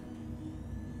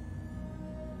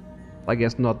 I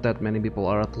guess not that many people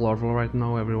are at Lorville right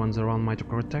now. Everyone's around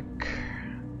Mitochortech.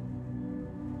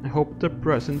 I hope the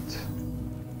present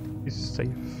is safe.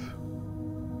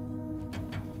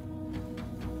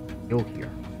 Still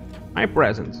here. My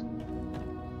present.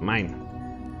 Mine.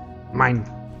 Mine.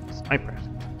 It's my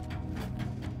present.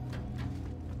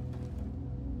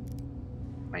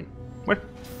 Mine. What?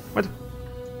 What?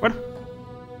 What?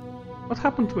 What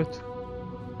happened to it?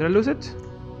 Did I lose it?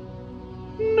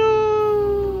 No!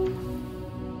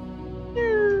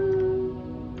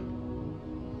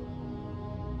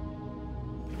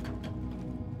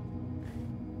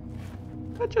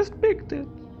 I just picked it.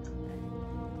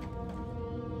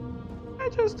 I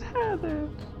just had it.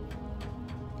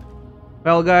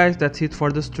 Well guys, that's it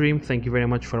for the stream. Thank you very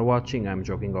much for watching. I'm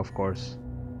joking, of course.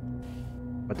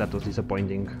 But that was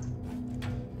disappointing.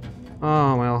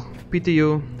 Oh well,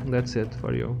 PTU, that's it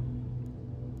for you.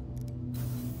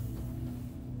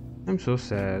 I'm so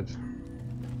sad.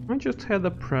 I just had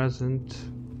a present.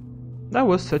 That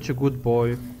was such a good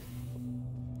boy.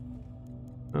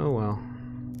 Oh well.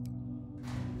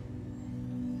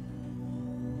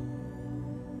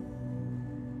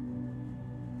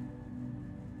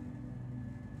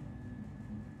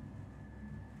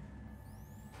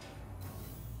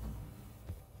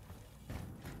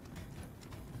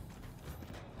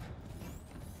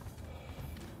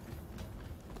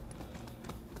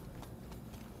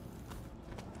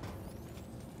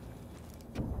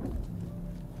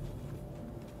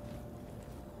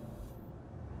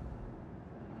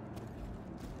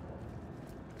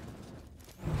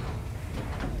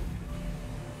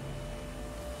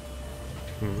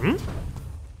 Mm-hmm.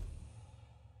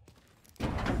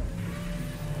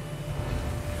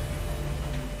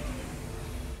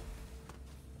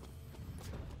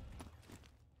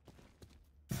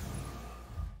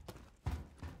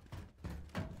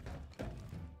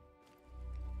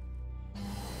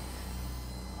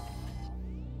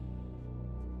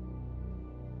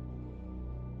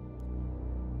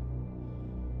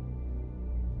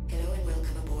 Hello and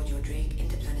welcome aboard your Drake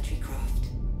interplanetary craft.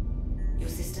 Your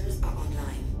systems are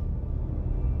online.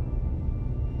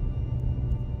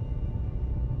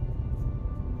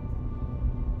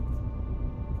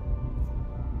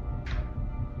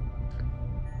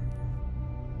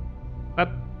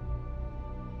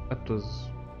 That was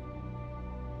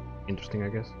interesting, I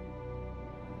guess.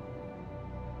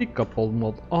 Decoupled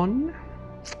mode on,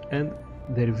 and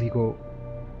there we go.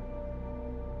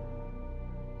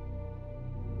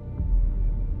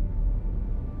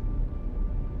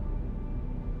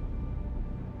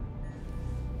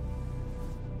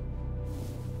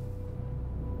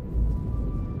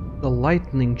 The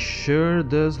lightning sure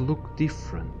does look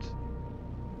different.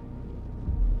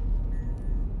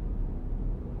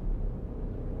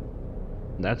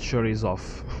 That sure is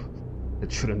off.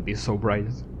 It shouldn't be so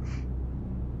bright.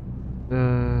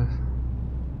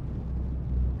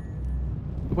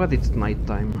 But it's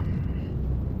nighttime.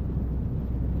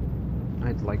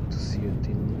 I'd like to see it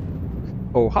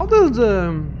in... Oh, how does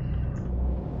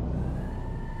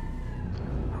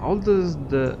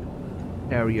the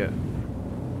area,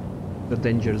 the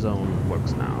danger zone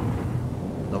works now?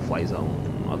 The fly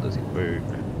zone, how does it work?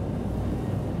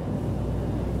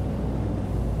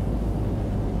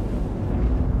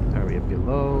 Area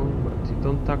below, but you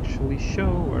don't actually show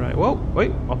where I... Whoa,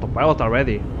 wait, autopilot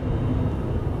already.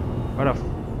 What a...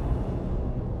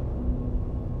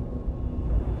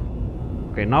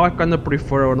 Okay, now I kinda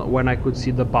prefer when I could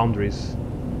see the boundaries.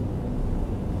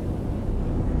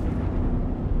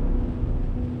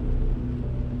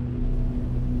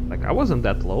 Like, I wasn't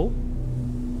that low.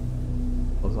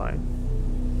 Was I?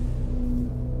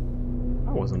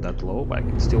 I wasn't that low, but I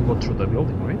can still go through the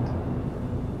building, right?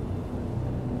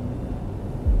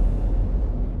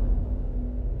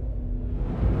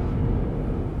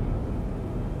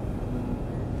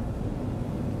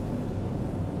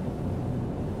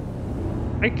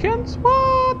 I can't.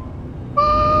 What?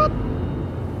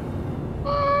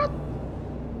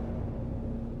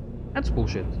 That's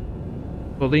bullshit.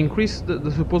 So they increased,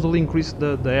 they supposedly increased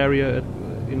the area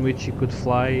in which you could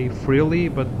fly freely,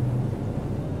 but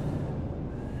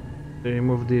they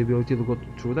removed the ability to go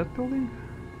through that building?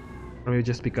 Or maybe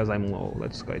just because I'm low.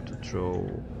 Let's try to throw.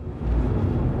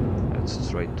 Let's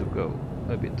try to go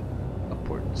a bit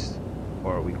upwards,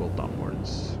 or we go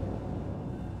downwards.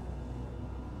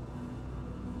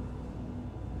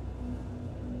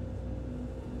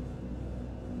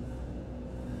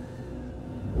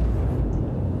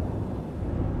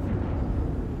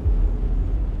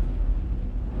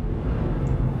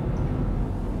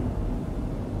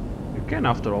 You can,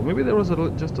 after all. Maybe there was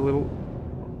just a little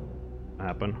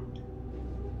happen.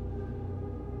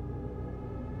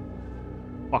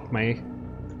 Fuck me.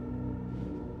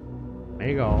 There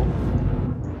you go.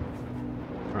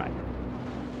 Alright.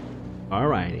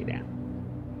 Alrighty then.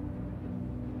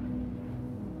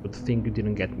 Good thing you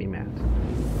didn't get me mad.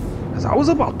 Because I was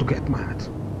about to get mad.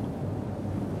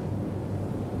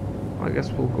 I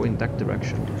guess we'll go in that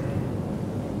direction.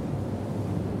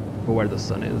 Go where the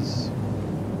sun is.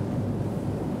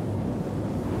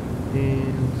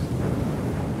 And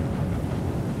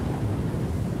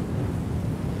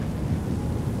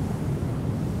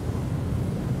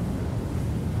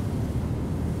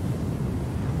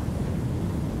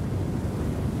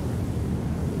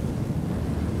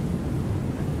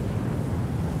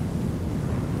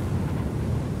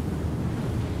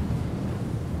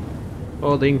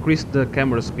oh, they increased the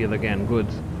camera speed again, good.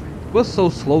 It was so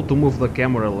slow to move the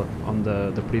camera on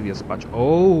the previous patch.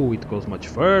 Oh, it goes much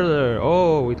further.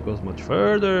 Oh, it goes much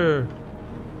further.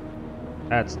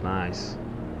 That's nice.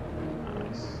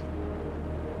 Nice.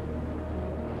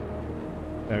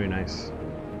 Very nice.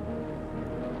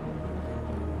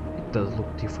 It does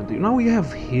look different. Now we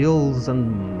have hills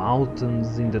and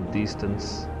mountains in the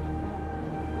distance.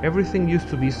 Everything used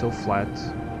to be so flat.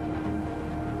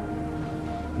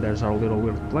 There's our little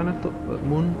weird planet,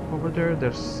 moon over there.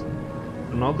 There's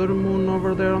another moon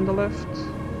over there on the left.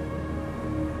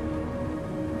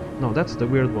 No, that's the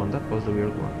weird one. That was the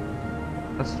weird one.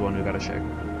 That's the one we gotta check.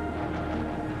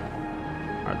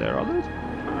 Are there others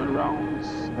around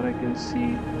that I can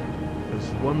see?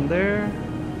 There's one there.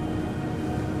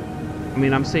 I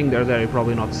mean, I'm saying they're there. You're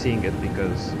probably not seeing it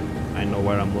because I know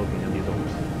where I'm looking and you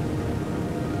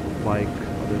don't. Like,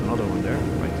 oh, there's another one there.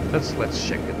 Right. Let's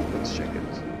check it. Let's check it.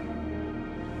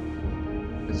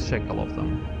 Let's check all of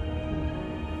them.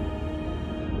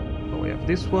 So we have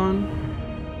this one.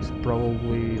 It's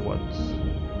probably what?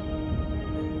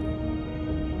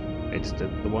 It's the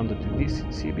one that we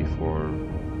did see before.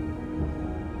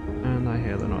 And I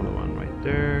had another one right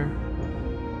there.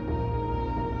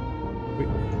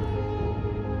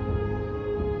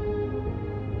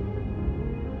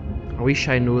 I wish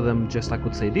I knew them, just I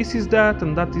could say this is that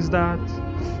and that is that.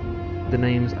 The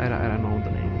names, I don't know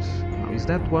the names. Now, is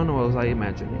that one or was I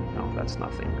imagining? No, that's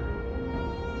nothing.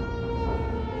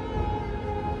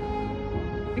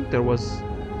 I think there was...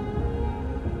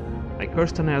 Like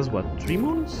Hurston has what, 3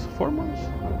 moons? 4 moons?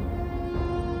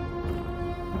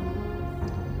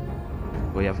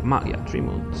 We have, yeah, 3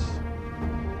 moons.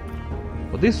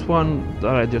 But this one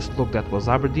that I just looked at was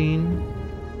Aberdeen.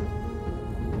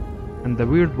 And the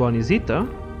weird one is Ita.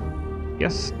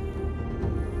 Yes.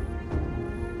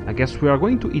 I guess we are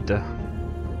going to Ita.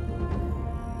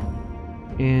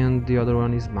 And the other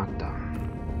one is Magda.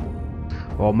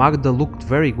 Oh, Magda looked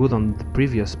very good on the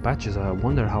previous patches. I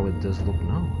wonder how it does look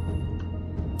now.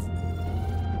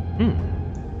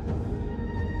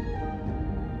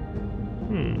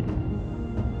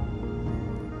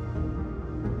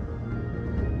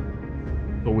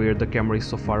 So weird, the camera is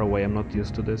so far away, I'm not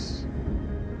used to this.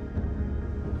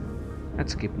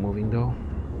 Let's keep moving though.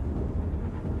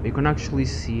 You can actually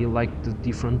see like the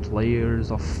different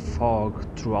layers of fog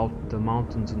throughout the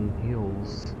mountains and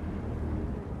hills.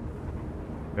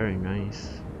 Very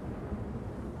nice.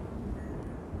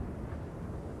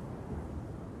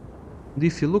 And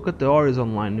if you look at the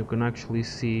horizon line, you can actually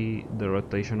see the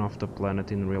rotation of the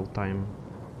planet in real time.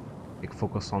 Like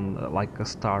focus on like a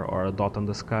star or a dot on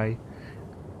the sky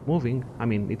moving. I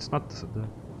mean, it's not the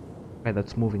sky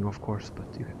that's moving, of course, but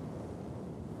you can.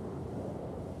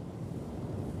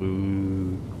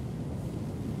 Ooh.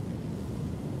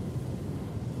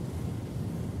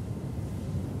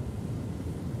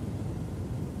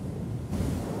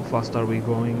 How fast are we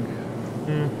going?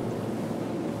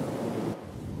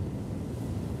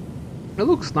 It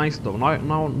looks nice though.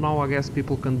 Now I guess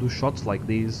people can do shots like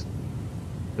these,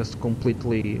 just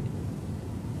completely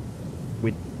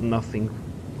with nothing,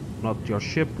 not your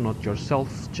ship, not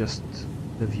yourself, just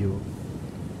the view.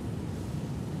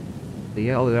 The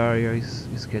yellow area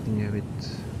is getting a bit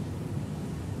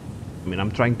I mean,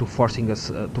 I'm trying to force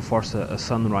a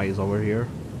sunrise over here,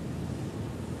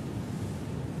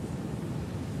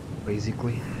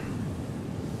 basically.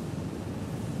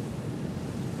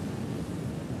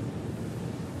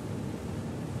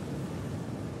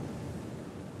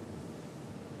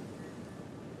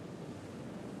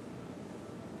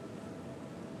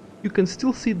 You can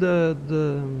still see the.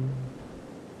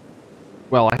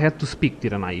 Well, I had to speak,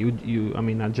 didn't I? I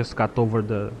mean, I just got over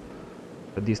the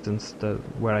distance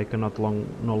where I cannot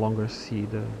no longer see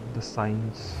the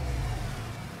signs.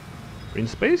 We're in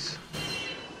space?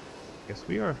 Yes,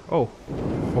 we are. Oh,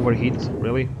 overheat,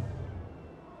 really?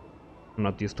 I'm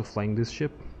not used to flying this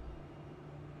ship.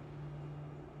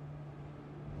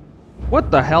 What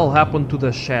the hell happened to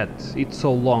the shed? It's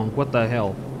so long. What the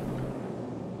hell?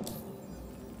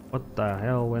 What the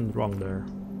hell went wrong there?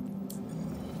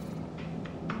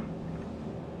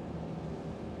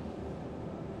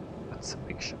 That's a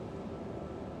big shot.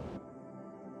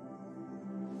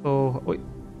 So, wait.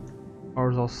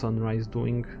 How's our sunrise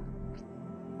doing?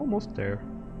 Almost there.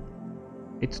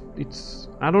 It's.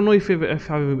 I don't know if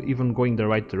I'm even going the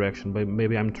right direction, but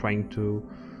maybe I'm trying to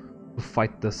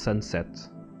fight the sunset.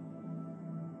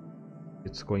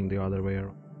 It's going the other way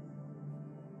around.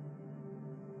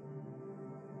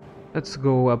 Let's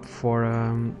go up for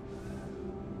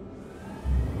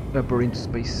upper into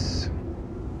space.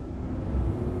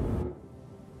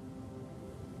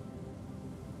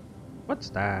 What's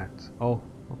that? Oh,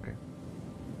 okay.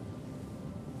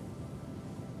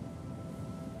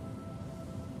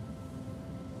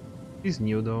 He's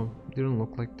new though. Didn't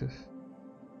look like this.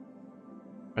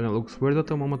 And it looks weird at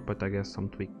the moment, but I guess some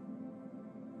tweak.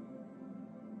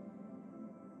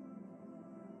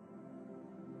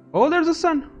 Oh, there's the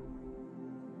sun.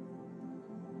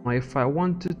 If I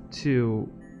wanted to,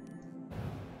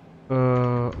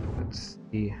 let's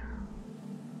see.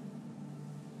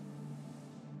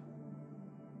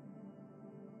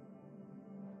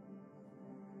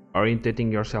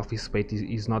 Orientating yourself in space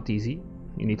is not easy.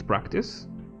 You need practice,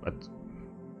 but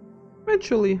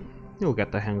eventually you'll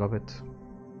get the hang of it.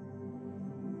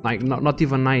 Like not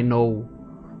even I know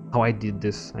how I did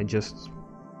this. I just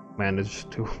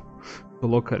managed to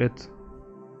look at it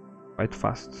quite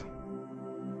fast.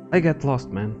 I get lost,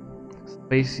 man.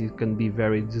 Space can be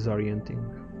very disorienting.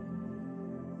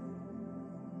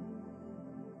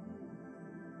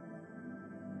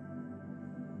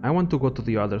 I want to go to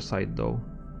the other side though.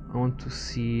 I want to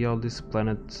see how this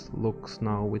planet looks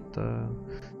now with I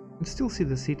can still see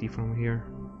the city from here.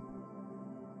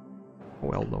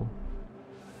 Well though.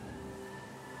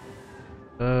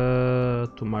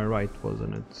 To my right,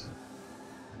 wasn't it?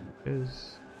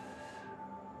 Is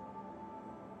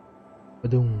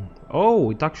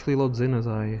oh, it actually loads in as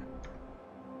I.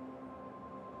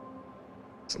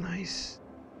 It's nice.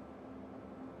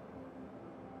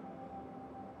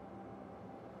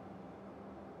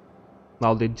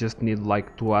 Now they just need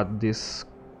like to add this,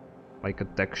 like a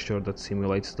texture that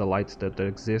simulates the light that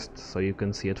exists, so you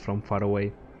can see it from far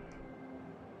away.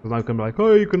 Now you can be like,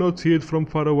 oh, you cannot see it from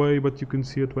far away, but you can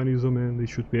see it when you zoom in. You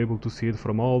should be able to see it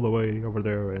from all the way over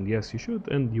there, and yes, you should,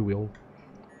 and you will.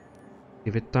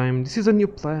 Give it time. This is a new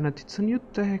planet. It's a new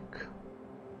tech.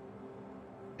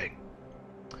 Okay.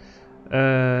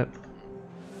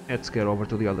 Let's get over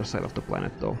to the other side of the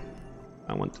planet, though.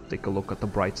 I want to take a look at the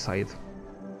bright side.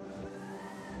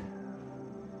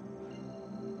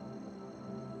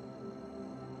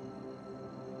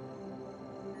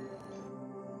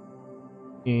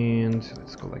 And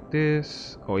let's go like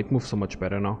this. Oh, it moves so much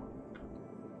better now.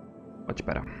 Much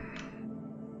better.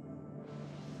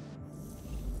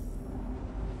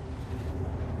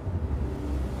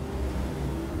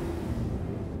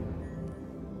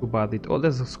 Too bad it. Oh,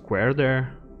 there's a square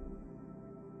there.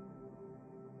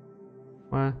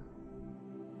 What?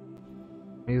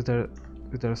 Is there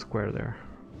a square there?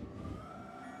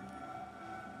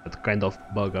 What kind of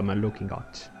bug am I looking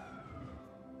at?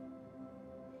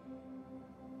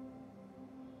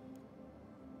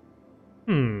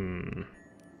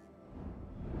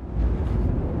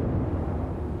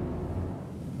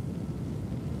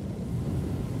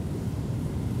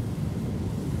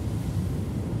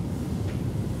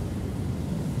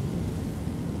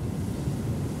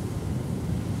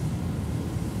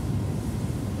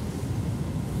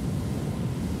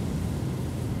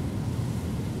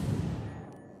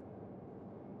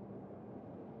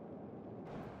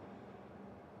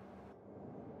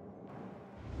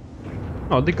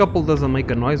 Oh, the couple doesn't make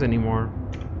a noise anymore.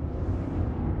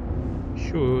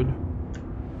 Should.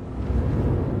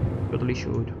 Totally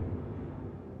should.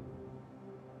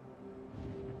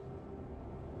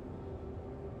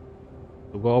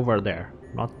 To go over there,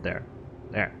 not there.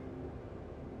 There.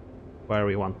 where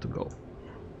we want to go.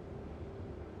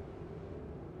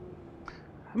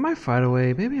 Am I far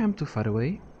away? Maybe I'm too far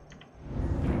away.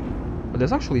 But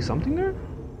there's actually something there?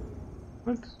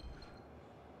 What?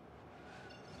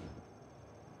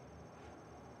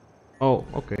 Oh,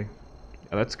 okay.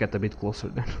 Yeah, let's get a bit closer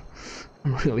then.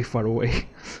 I'm really far away.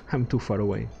 I'm too far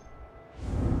away.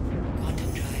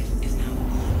 Quantum drive is now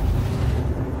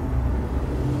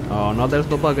on. Oh, no, there's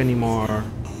no bug anymore.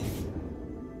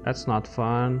 That's not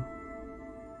fun.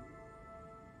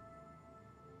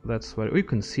 That's where we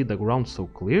can see the ground so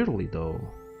clearly, though.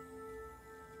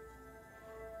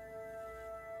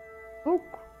 So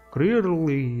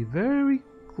clearly, very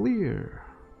clear.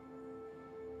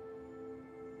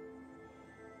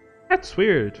 That's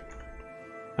weird.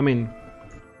 I mean,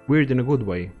 weird in a good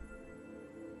way.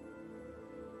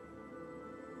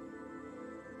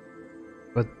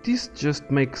 But this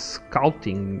just makes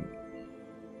scouting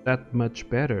that much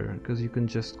better, because you can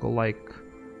just go like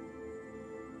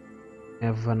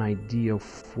have an idea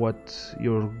of what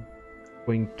you're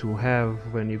going to have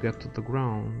when you get to the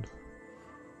ground.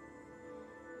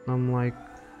 I'm like,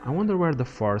 I wonder where the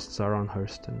forests are on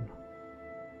Hurston.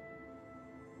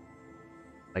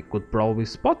 I could probably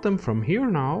spot them from here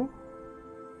now.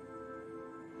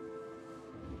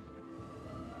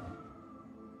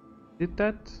 Did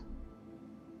that?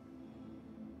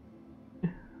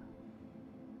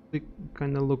 They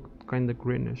kinda looked kinda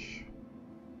greenish.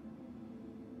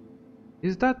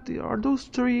 Is that are those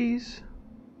trees?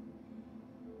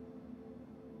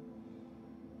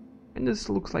 And this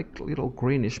looks like little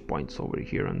greenish points over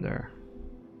here and there.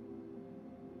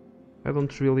 I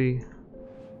don't really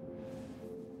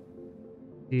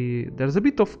see. There's a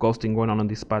bit of ghosting going on in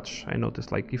this patch. I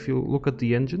noticed, like, if you look at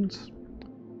the engines,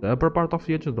 the upper part of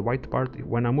the engine, the white part,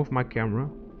 when I move my camera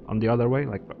on the other way,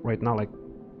 like right now, like,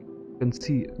 you can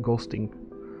see ghosting,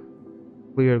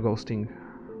 clear ghosting,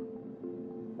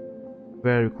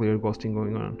 very clear ghosting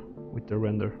going on with the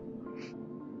render.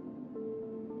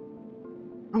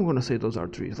 I'm gonna say those are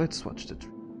trees. Let's watch the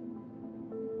tree.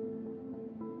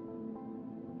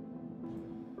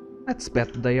 Let's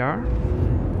bet they are.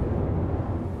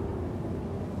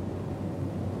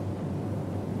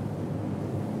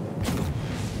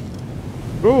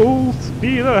 Full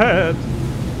speed ahead!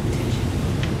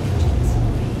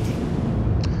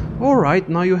 Alright,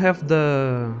 now you have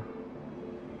the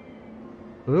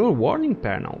little warning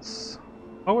panels.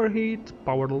 Power heat,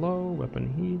 power low, weapon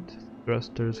heat,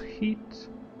 thrusters heat,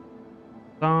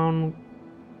 down,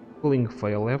 cooling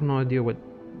fail. I have no idea what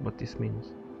this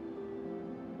means.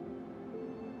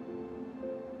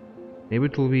 Maybe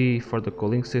it will be for the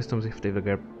cooling systems if they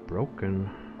get broken.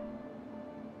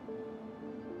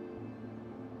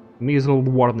 Missile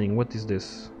warning, what is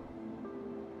this?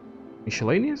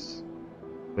 Miscellaneous?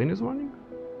 Miscellaneous warning?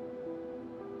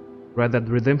 Red Dead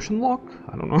Redemption lock?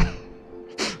 I don't know.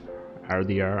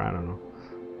 RDR, I don't know.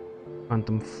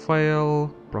 Phantom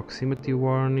fail, proximity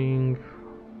warning.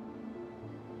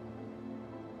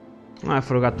 I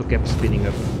forgot to keep spinning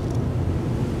up.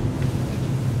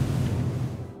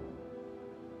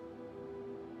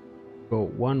 Go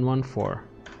 114.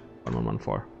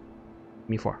 1114.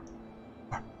 Me 4.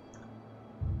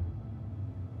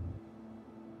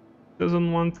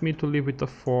 Doesn't want me to leave with a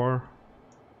 4.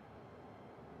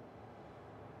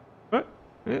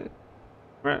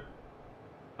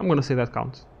 I'm gonna say that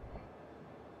counts.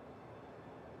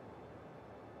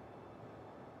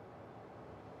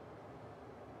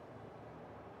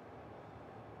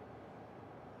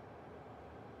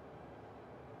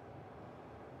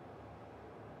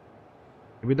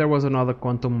 Maybe there was another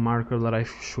quantum marker that I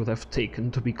should have taken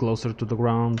to be closer to the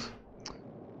ground.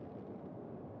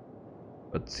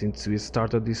 But since we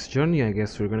started this journey, I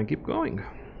guess we're gonna keep going.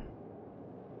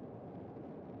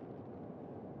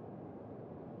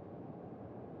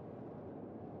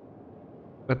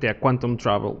 But yeah, quantum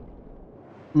travel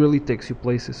really takes you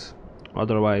places.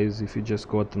 Otherwise, if you just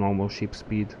go at the normal ship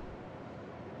speed,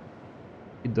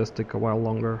 it does take a while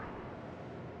longer.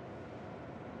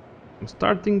 I'm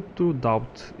starting to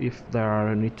doubt if there are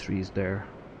any trees there.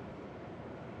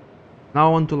 Now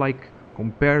I want to like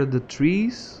compare the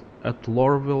trees at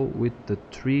Lorville with the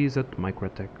trees at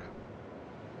Microtech.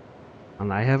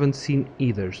 And I haven't seen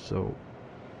either, so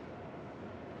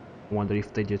I wonder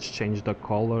if they just changed the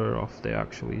color or if they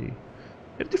actually...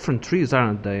 They're different trees,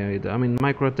 aren't they? I mean,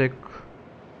 Microtech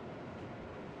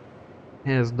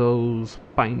has those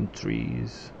pine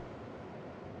trees,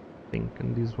 I think,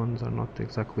 and these ones are not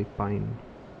exactly pine.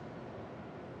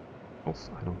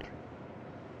 Also, I don't...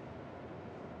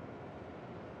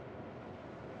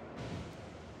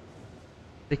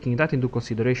 Taking that into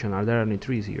consideration, are there any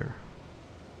trees here?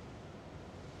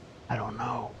 I don't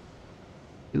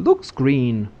It looks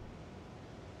green.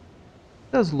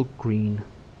 It does look green.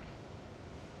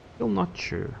 Still not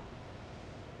sure.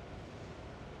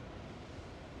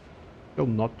 Still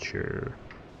not sure.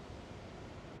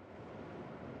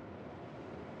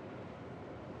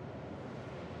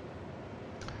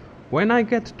 When I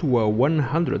get to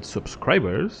 100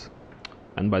 subscribers,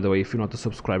 and by the way, if you're not a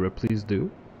subscriber, please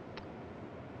do.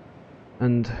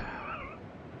 And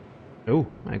oh,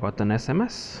 I got an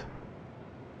SMS.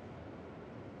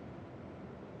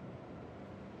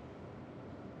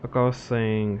 Like I was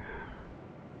saying,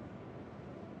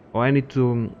 oh, I need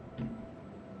to.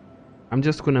 I'm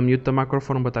just gonna mute the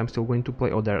microphone, but I'm still going to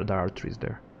play. Oh, there are trees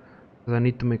there. Because I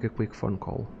need to make a quick phone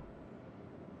call.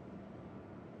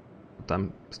 But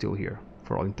I'm still here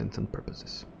for all intents and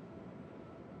purposes.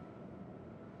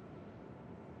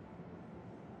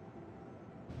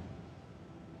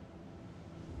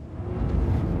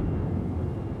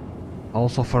 I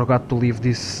also forgot to leave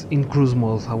this in cruise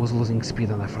mode. I was losing speed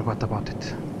and I forgot about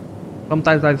it.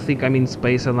 Sometimes I think I'm in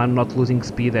space and I'm not losing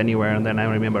speed anywhere, and then I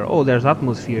remember, oh, there's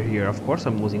atmosphere here, of course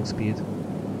I'm losing speed.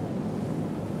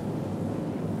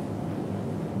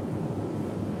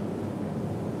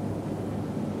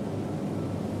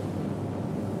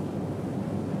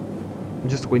 I'm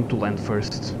just going to land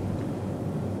first.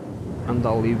 And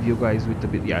I'll leave you guys with a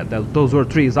bit. Yeah, those were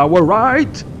trees. I was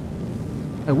right!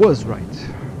 I was right.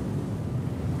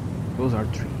 Those are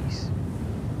trees.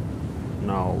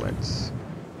 Now let's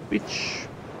switch.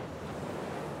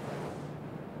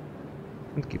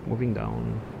 And keep moving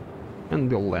down. And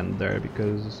we'll land there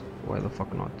because why the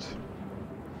fuck not?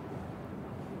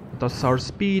 That's our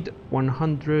speed,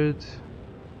 100.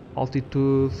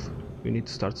 Altitude, we need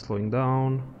to start slowing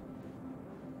down.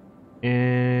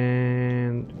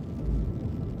 And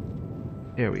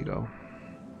there we go.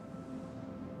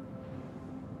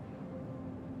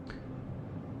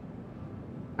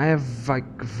 I have like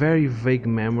very vague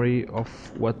memory of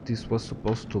what this was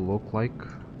supposed to look like.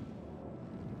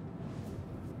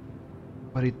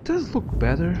 But it does look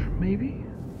better, maybe?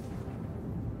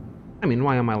 I mean,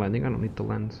 why am I landing? I don't need to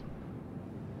land.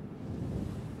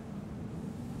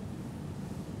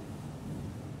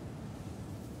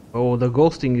 Oh, the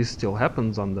ghosting still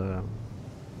happens on the...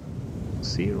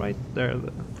 See, right there.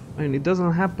 I mean, it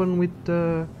doesn't happen with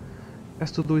the...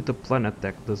 Has to do with the planet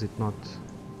tech, does it not?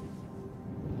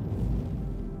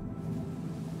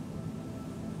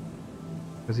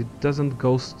 Because it doesn't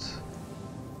ghost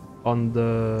on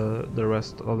the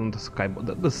rest, on the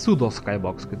skybox, the pseudo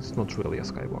skybox, because it's not really a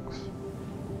skybox.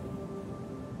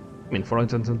 I mean, for all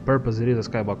intents and purposes, it is a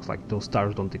skybox. Like those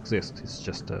stars don't exist. It's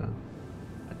just a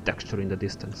texture in the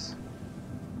distance.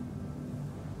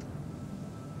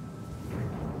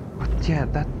 But yeah,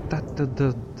 that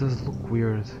does look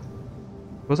weird.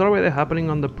 It was already happening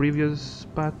on the previous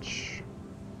patch.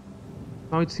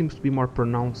 Now it seems to be more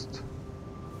pronounced.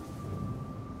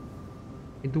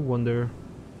 I do wonder.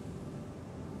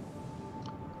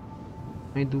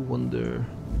 I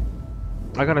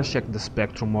gotta check the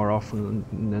spectrum more often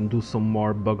and do some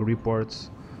more bug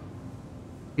reports.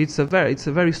 It's a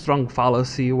very strong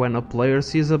fallacy when a player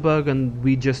sees a bug and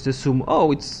we just assume,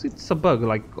 oh, it's a bug,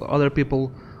 like other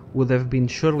people would have been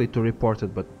surely to report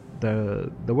it. But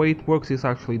the way it works is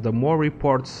actually the more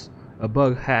reports a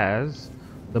bug has,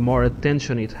 the more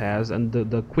attention it has, and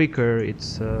the quicker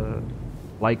it's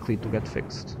likely to get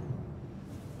fixed.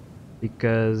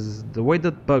 Because the way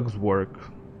that bugs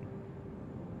work,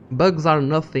 bugs are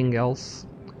nothing else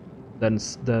than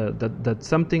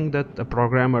something that a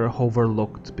programmer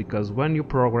overlooked. Because when you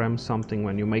program something,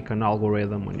 when you make an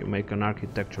algorithm, when you make an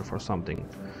architecture for something,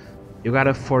 you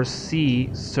gotta foresee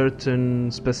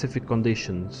certain specific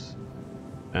conditions,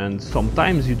 and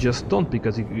sometimes you just don't,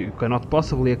 because you cannot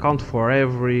possibly account for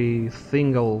every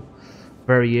single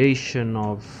variation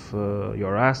of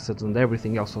your assets and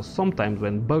everything else. So sometimes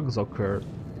when bugs occur,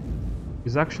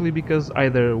 it's actually because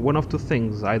either one of two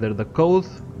things: either the code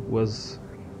was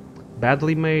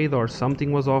badly made, or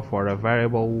something was off, or a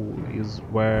variable is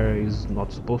where is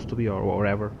not supposed to be, or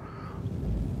whatever,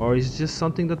 or it's just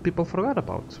something that people forgot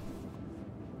about.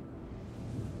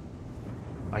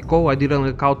 Like, oh, I didn't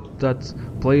account that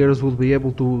players will be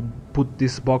able to put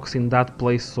this box in that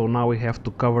place, so now we have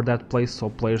to cover that place so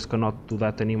players cannot do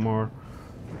that anymore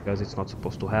because it's not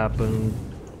supposed to happen.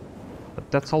 But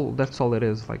that's all it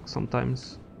is. Like,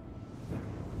 sometimes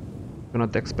you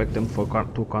cannot expect them to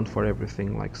account for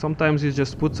everything. Like, sometimes you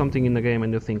just put something in the game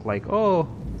and you think like, oh,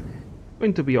 it's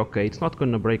going to be okay, it's not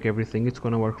gonna break everything, it's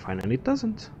gonna work fine, and it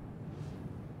doesn't.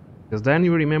 Because then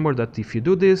you remember that if you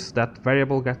do this, that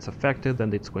variable gets affected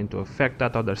and it's going to affect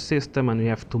that other system, and you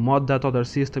have to mod that other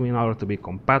system in order to be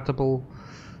compatible.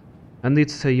 and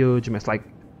it's a huge mess. Like,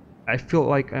 I feel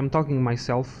like I'm talking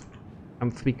myself.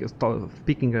 I'm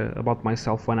speaking about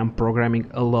myself when I'm programming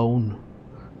alone,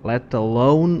 let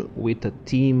alone with a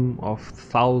team of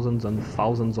thousands and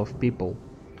thousands of people.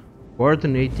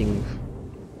 Coordinating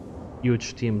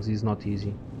huge teams is not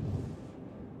easy.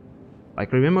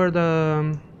 Like, remember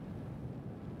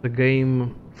the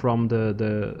game from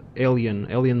the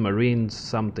Alien Marines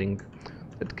something?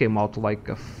 It came out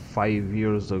like 5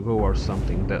 years ago or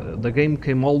something. The game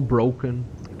came all broken.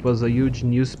 It was a huge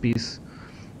news piece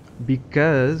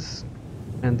because,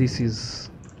 and this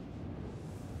is,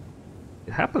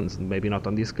 it happens, maybe not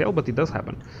on this scale, but it does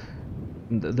happen.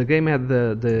 The game had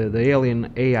the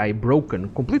alien AI broken,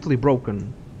 completely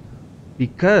broken,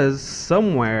 because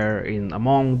somewhere in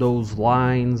among those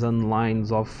lines and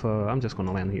lines of I'm just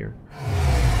gonna land here.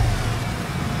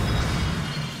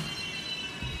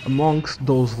 Amongst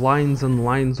those lines and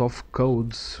lines of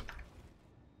codes,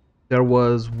 there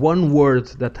was one word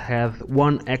that had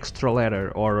one extra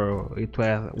letter, or it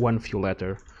had one few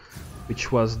letter,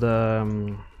 which was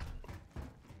the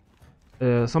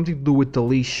something to do with the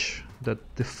leash that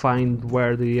defined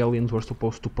where the aliens were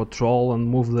supposed to patrol and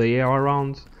move the air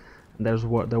around. And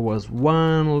there was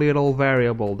one little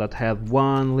variable that had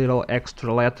one little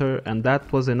extra letter, and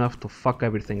that was enough to fuck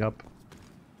everything up.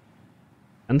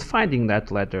 And finding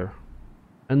that letter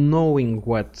and knowing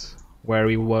where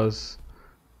he was,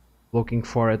 looking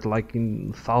for it like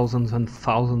in thousands and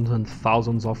thousands and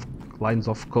thousands of lines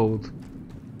of code,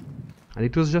 and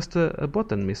it was just a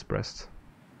button mispressed.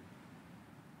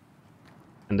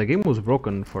 And the game was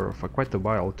broken for quite a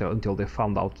while until they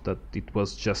found out that it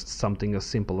was just something as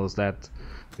simple as that.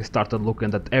 They started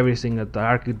looking at everything, at the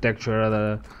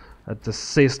architecture, at the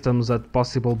systems, at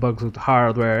possible bugs with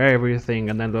hardware, everything,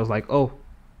 and then it was like, oh,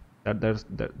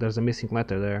 there's a missing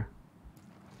letter there.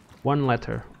 One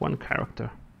letter, one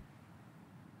character.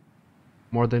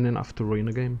 More than enough to ruin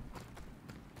a game.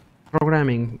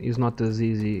 Programming is not as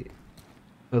easy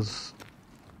as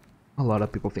a lot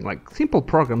of people think. Like, simple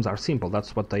programs are simple,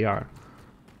 that's what they are.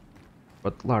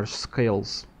 But large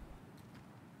scales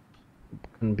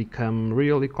can become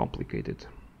really complicated.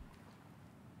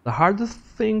 The hardest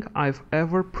thing I've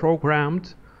ever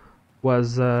programmed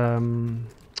was a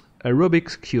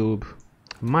Rubik's Cube,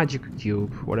 Magic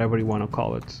Cube, whatever you want to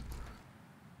call it.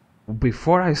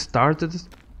 Before I started,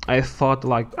 I thought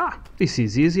like, this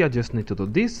is easy, I just need to do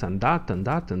this and that and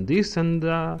that and this, and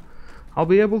I'll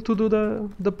be able to do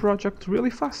the project really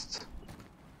fast.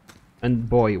 And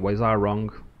boy, was I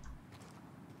wrong.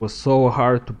 It was so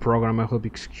hard to program a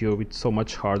Rubik's Cube, it's so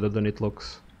much harder than it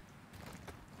looks.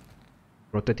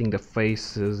 Rotating the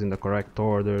faces in the correct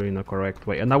order, in a correct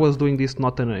way. And I was doing this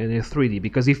not in a 3D,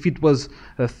 because if it was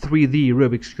a 3D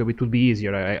Rubik's Cube, it would be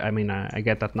easier. I mean, I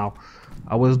get that now.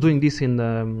 I was doing this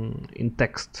in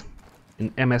text,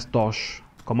 in MS-DOS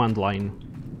command line.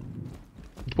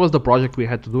 It was the project, we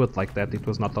had to do it like that, it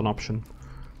was not an option.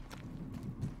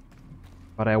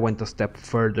 But I went a step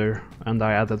further and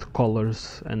I added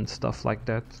colors and stuff like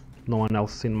that. No one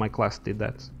else in my class did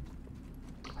that.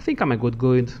 I think I'm a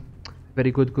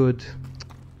very good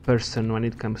person when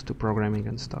it comes to programming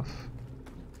and stuff.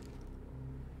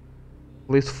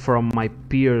 At least from my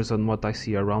peers and what I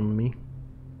see around me.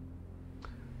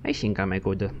 I think I'm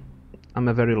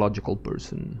a very logical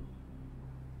person.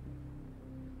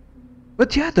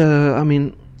 But yeah, I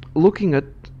mean, looking at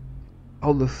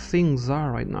how the things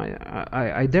are right now,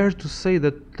 I dare to say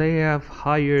that they have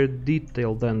higher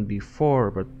detail than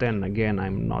before, but then again,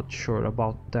 I'm not sure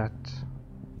about that.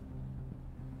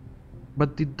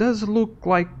 But it does look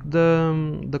like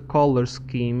the color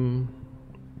scheme,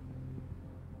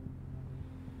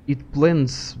 it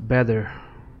blends better.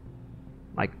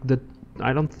 Like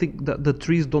I don't think that the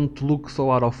trees don't look so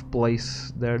out of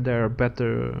place. They're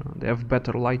better. They have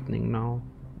better lighting now.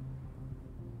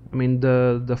 I mean,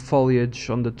 the foliage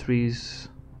on the trees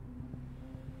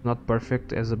not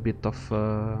perfect, as a bit of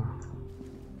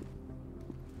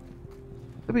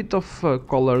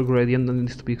color gradient that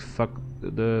needs to be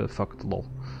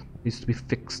needs to be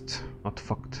fixed, not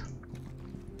fucked.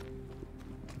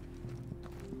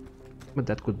 But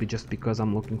that could be just because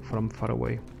I'm looking from far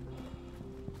away.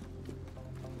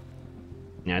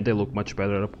 Yeah, they look much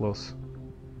better up close.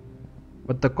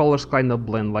 But the colors kind of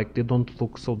blend, like they don't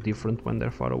look so different when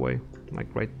they're far away. Like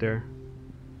right there.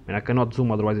 I mean, I cannot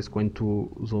zoom, otherwise it's going to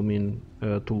zoom in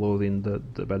to load in the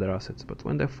better assets. But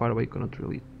when they're far away, you cannot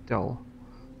really tell.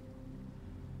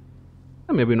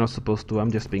 And maybe not supposed to,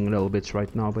 I'm just being a little bitch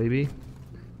right now, baby.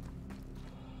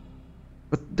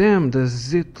 But damn,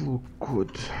 does it look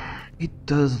good. It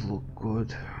does look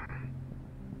good.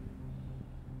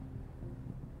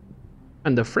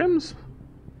 And the frames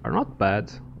are not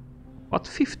bad. What,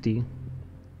 50?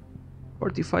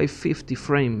 45, 50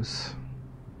 frames.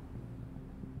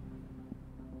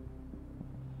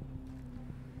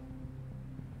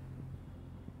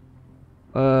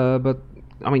 But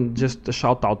I mean, just a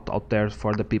shout out there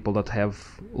for the people that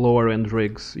have lower end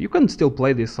rigs. You can still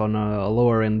play this on a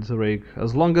lower end rig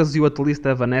as long as you at least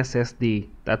have an SSD.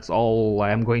 That's all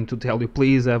I am going to tell you.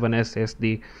 Please have an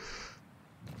SSD.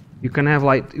 You can have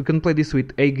you can play this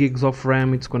with 8 gigs of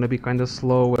RAM. It's gonna be kind of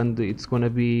slow, and you're gonna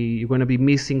be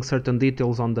missing certain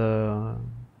details on the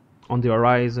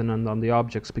horizon and on the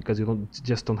objects because you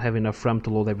just don't have enough RAM to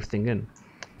load everything in.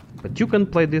 But you can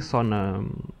play this on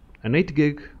an 8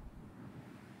 gig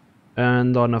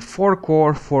and on a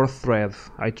 4-core 4-thread.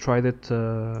 I tried it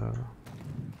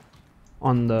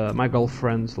on my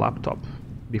girlfriend's laptop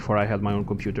before I had my own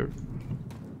computer.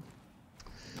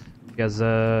 He has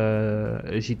a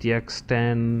GTX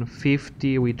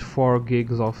 1050 with 4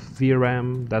 gigs of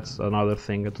VRAM. That's another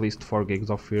thing, at least 4 gigs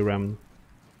of VRAM.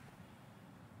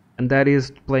 And that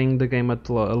is playing the game at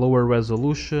a lower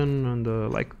resolution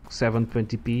and like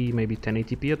 720p, maybe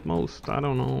 1080p at most. I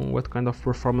don't know what kind of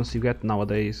performance you get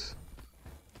nowadays.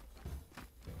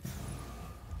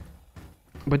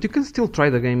 But you can still try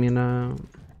the game in a...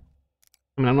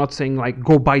 I mean, I'm not saying like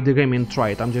go buy the game and try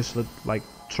it. I'm just like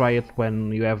try it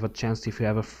when you have a chance, if you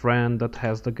have a friend that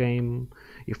has the game.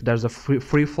 If there's a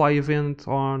free fly event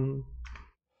on,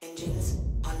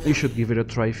 you should give it a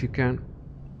try if you can.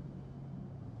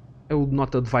 I would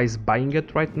not advise buying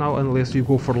it right now unless you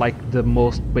go for like the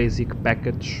most basic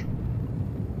package,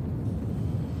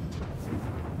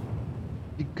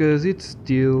 because it's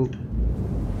still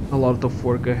a lot of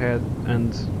work ahead,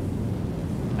 and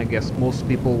I guess most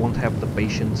people won't have the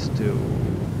patience to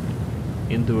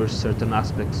endure certain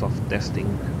aspects of testing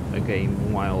a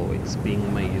game while it's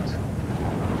being made.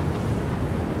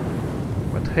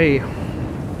 But hey,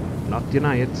 not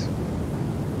deny it.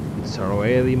 It's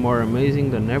already more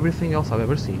amazing than everything else I've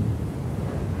ever seen.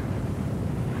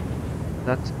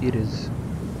 That it is.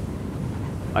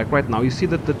 Like right now, you see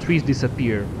that the trees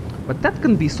disappear, but that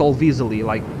can be solved easily.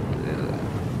 Like,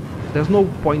 there's no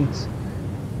point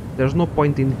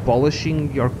in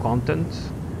polishing your content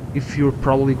if you're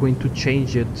probably going to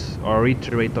change it or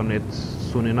iterate on it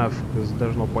soon enough, because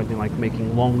there's no point in like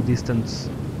making long distance.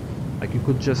 Like, you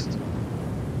could just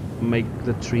make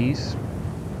the trees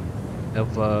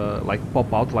have like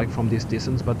pop out like from this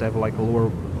distance, but have like a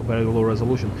very low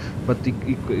resolution. But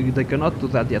they cannot do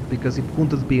that yet because it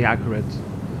couldn't be accurate,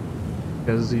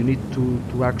 because you need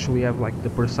to actually have like the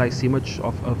precise image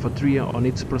of a tree on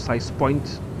its precise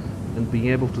point and being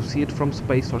able to see it from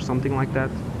space or something like that.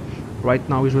 Right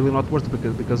now is really not worth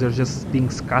it because they're just being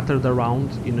scattered around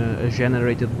in a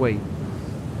generated way.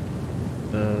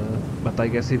 But I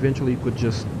guess eventually you could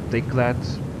just take that,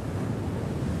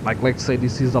 like let's say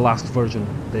this is the last version,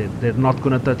 they're not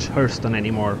gonna touch Hurston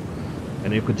anymore,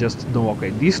 and you could just know, okay,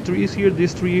 this tree is here,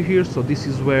 this tree is here, so this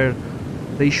is where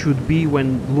they should be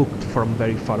when looked from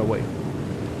very far away.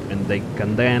 And they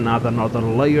can then add another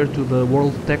layer to the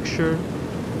world texture,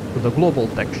 to the global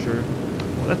texture.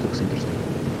 Well, that looks interesting.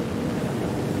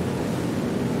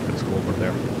 Let's go over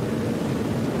there.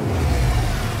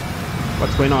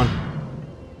 What's going on?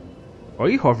 Oh,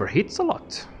 he overheats a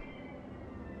lot.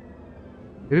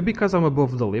 Maybe because I'm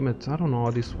above the limit. I don't know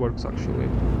how this works actually.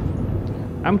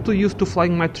 I'm too used to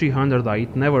flying my 300,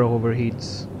 it never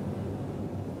overheats.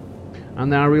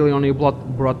 And then I really only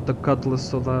brought the Cutlass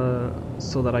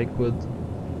so that I could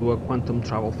do a quantum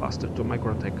travel faster to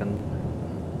Microtech, and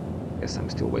I guess I'm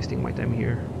still wasting my time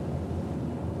here.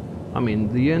 I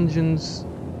mean, the engines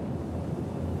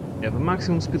have a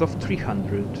maximum speed of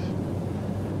 300.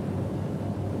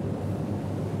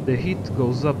 The heat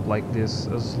goes up like this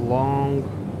as long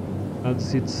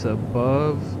as it's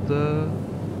above the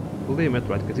limit,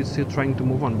 right? Because it's still trying to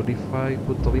move on. But if I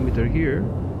put the limiter here,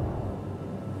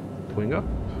 it's going up.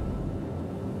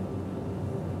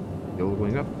 Still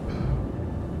going up.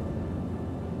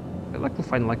 I'd like to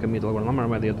find like a middle ground. I'm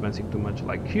already advancing too much.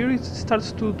 Like here it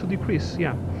starts to decrease,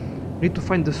 yeah. Need to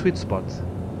find the sweet spot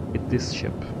with this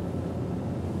ship.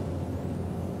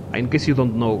 In case you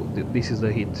don't know, this is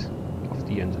the heat of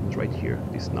the engines right here,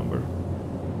 this number.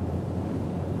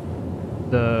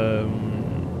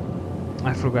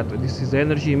 I forgot, this is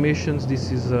energy emissions,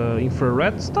 this is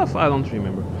infrared stuff, I don't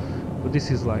remember. But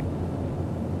this is like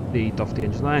the heat of the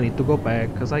engine. I need to go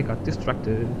back because I got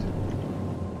distracted.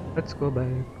 Let's go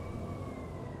back.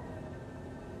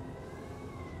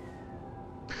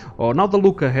 Oh, now the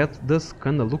look ahead does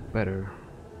kinda look better.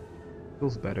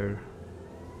 Feels better.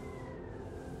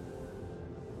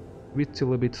 It's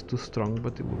still a bit too strong,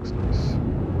 but it looks nice.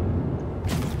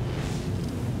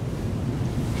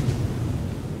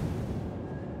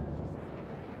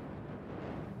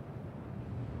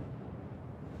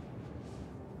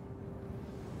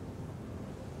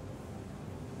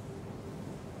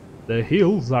 The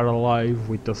hills are alive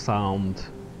with the sound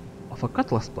of a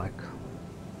cutlass black.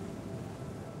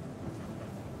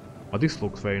 Oh, this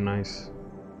looks very nice.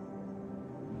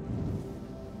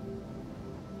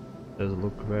 Does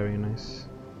look very nice.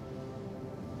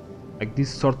 Like these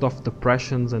sort of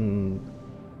depressions and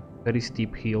very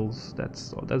steep hills.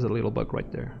 That's a little bug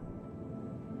right there.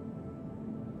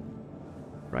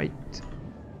 Right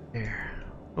there.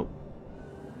 Oh.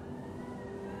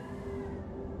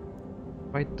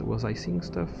 Right, was I seeing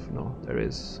stuff? No, there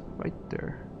is. Right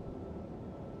there.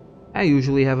 I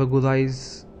usually have a good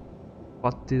eyes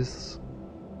spot this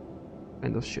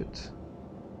kind of shit.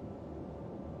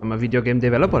 I'm a video game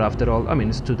developer after all. I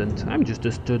mean, student. I'm just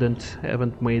a student. I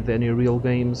haven't made any real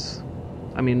games.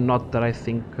 I mean, not that I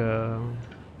think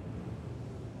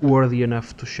worthy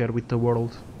enough to share with the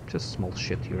world. Just small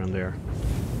shit here and there.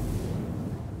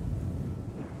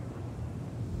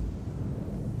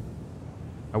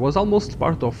 I was almost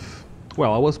part of...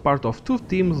 Well, I was part of 2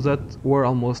 teams that were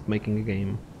almost making a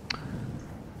game.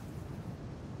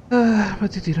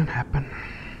 But it didn't happen.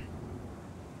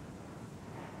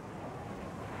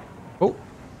 Oh,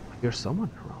 I hear someone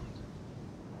around.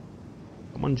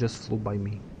 Someone just flew by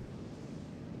me.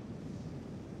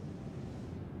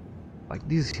 Like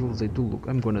these hills, they do look...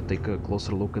 I'm gonna take a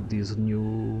closer look at these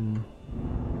new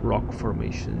rock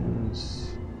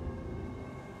formations.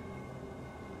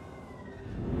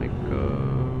 Like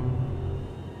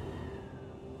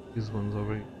these ones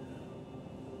over here.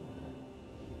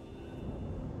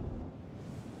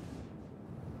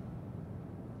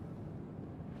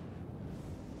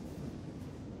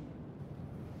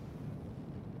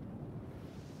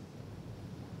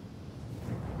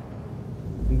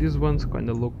 These ones kind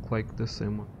of look like the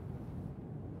same one.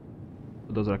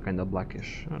 Those are kind of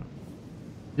blackish. I don't know.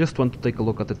 Just want to take a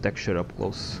look at the texture up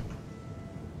close.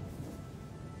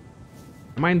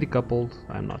 Am I decoupled?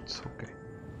 I'm not. Okay.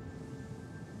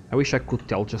 I wish I could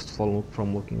tell just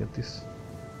from looking at this.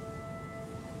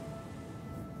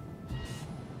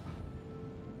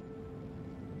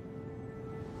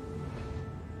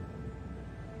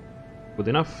 Good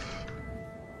enough.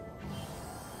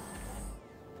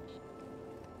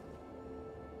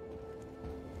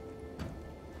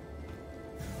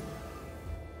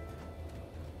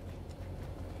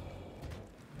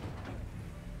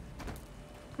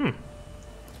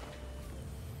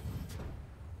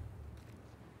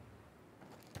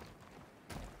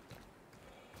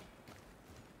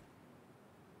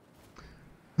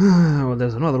 Well,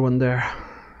 there's another one there.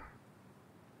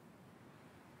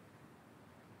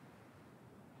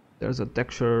 There's a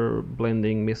texture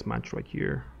blending mismatch right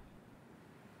here.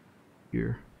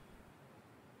 Here.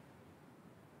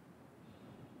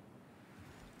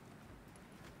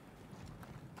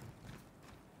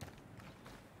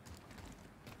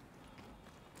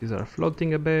 These are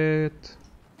floating a bit.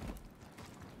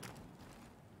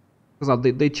 Because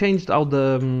they changed how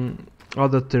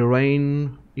the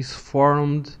terrain is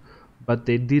formed, but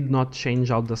they did not change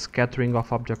how the scattering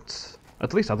of objects.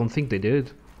 At least I don't think they did.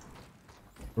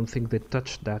 I don't think they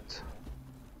touched that.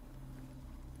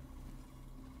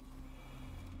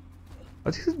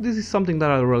 But this is something that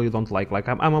I really don't like. Like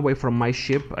I'm away from my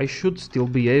ship. I should still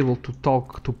be able to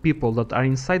talk to people that are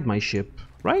inside my ship,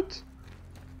 right?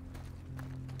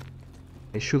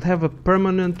 I should have a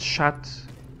permanent chat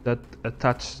that's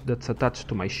attached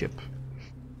to my ship.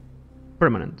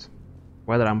 Permanent.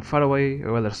 Whether I'm far away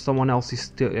or whether someone else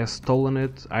has stolen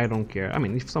it, I don't care. I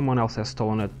mean, if someone else has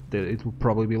stolen it, it would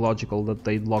probably be logical that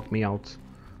they'd lock me out.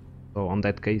 So on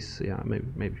that case, yeah,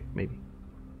 maybe.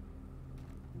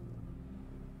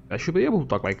 I should be able to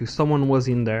talk, like if someone was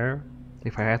in there,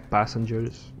 if I had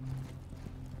passengers.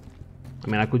 I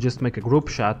mean, I could just make a group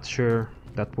chat, sure,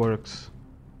 that works.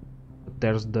 But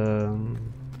there's the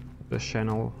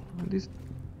channel. This.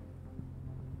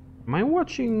 Am I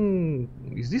watching?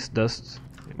 Is this dust?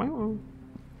 Am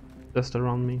I dust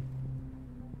around me?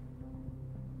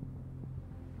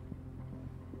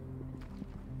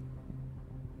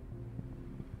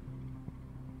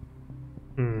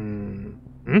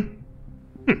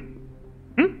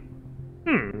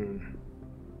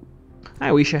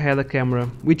 I wish I had a camera,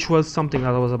 which was something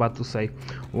that I was about to say.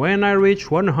 When I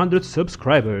reach 100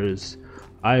 subscribers,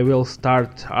 I will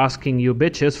start asking you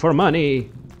bitches for money.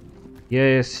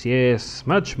 Yes,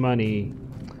 much money.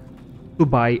 To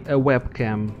buy a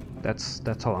webcam.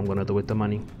 That's all I'm gonna do with the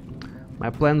money. My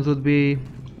plans would be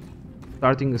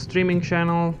starting a streaming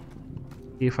channel,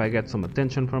 if I get some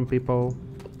attention from people,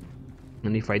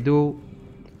 and if I do,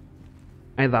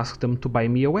 I'd ask them to buy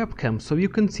me a webcam so you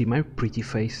can see my pretty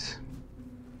face.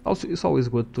 Also, it's always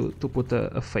good to put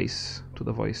a face to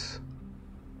the voice.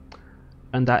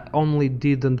 And I only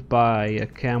didn't buy a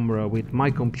camera with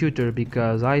my computer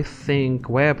because I think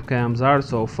webcams are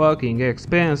so fucking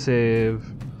expensive.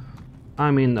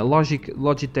 I mean, a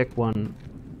Logitech one,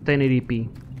 1080p,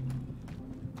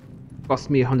 cost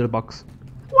me $100 bucks.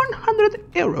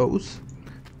 100 euros.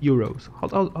 Euros. How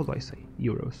do I say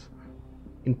euros?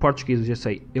 In Portuguese, you just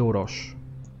say euros.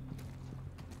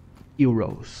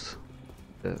 Euros.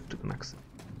 To an accent.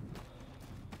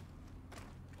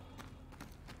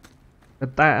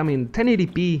 But I mean,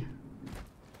 1080p,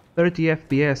 30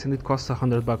 FPS, and it costs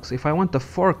 $100 bucks. If I want a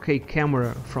 4K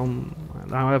camera from,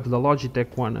 I have the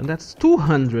Logitech one, and that's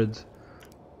 200.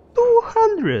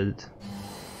 200.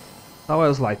 So I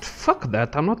was like, fuck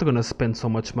that, I'm not gonna spend so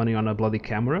much money on a bloody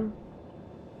camera.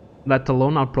 Let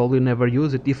alone I'll probably never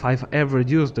use it. If I've ever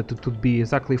used it, it would be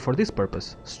exactly for this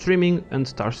purpose, streaming and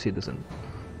Star Citizen.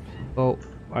 So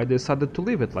I decided to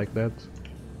leave it like that.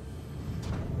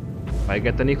 If I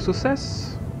get any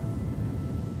success,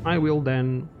 I will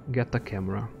then get a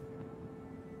camera.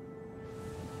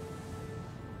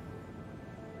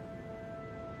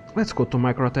 Let's go to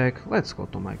Microtech, let's go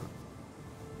to Micro.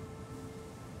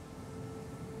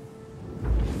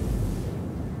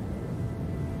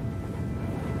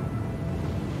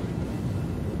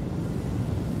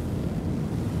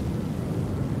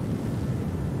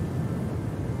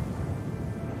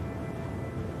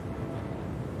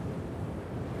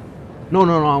 No,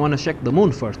 I wanna check the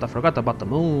moon first. I forgot about the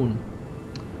moon.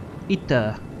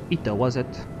 Ita was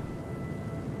it?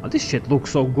 Oh, this shit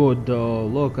looks so good though.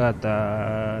 Look at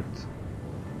that.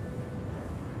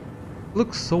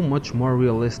 Looks so much more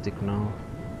realistic now.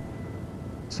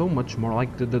 So much more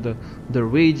like the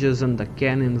ridges and the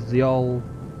canyons. They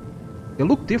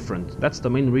look different. That's the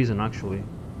main reason actually.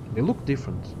 They look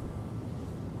different.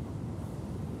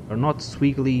 They're not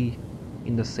squiggly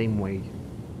in the same way.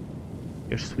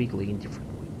 They're squiggly in different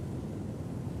way.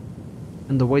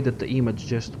 And the way that the image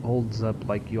just holds up,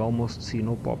 like you almost see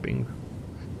no popping.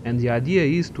 And the idea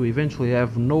is to eventually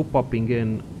have no popping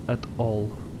in at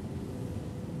all.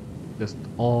 Just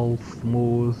all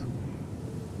smooth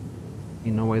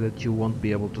in a way that you won't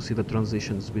be able to see the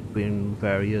transitions between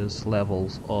various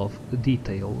levels of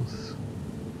details.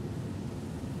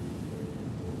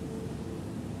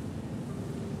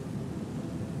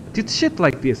 It's shit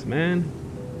like this, man.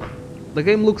 The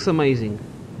game looks amazing.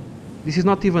 This is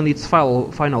not even its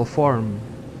final form.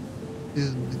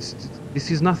 This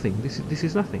is nothing. This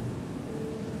is nothing.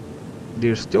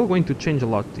 They're still going to change a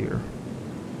lot here.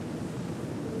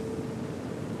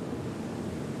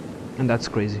 And that's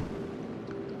crazy.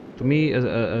 To me, as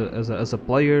a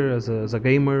player, as a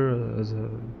gamer,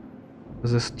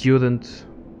 as a student,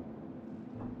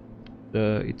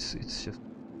 it's just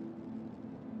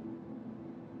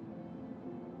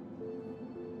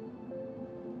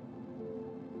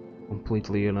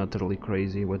completely and utterly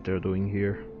crazy what they're doing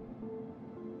here.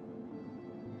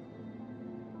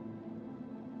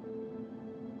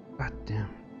 God damn.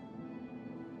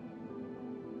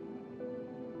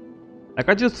 Like,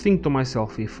 I just think to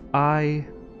myself, if I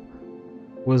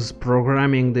was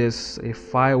programming this,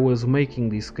 if I was making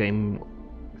this game,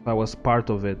 if I was part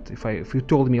of it, if you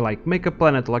told me like make a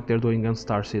planet like they're doing on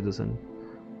Star Citizen,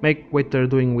 make what they're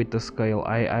doing with the scale,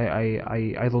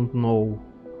 I don't know.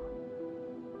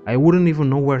 I wouldn't even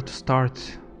know where to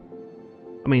start.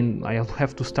 I mean, I'll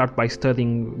have to start by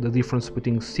studying the difference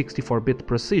between 64-bit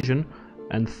precision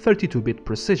and 32-bit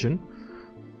precision,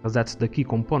 because that's the key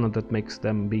component that makes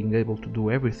them being able to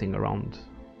do everything around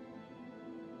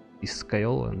this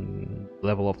scale and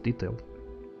level of detail.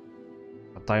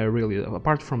 But I really,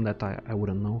 apart from that, I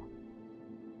wouldn't know.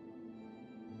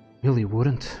 Really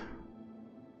wouldn't.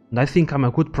 And I think I'm a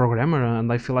good programmer,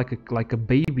 and I feel like a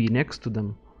baby next to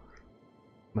them.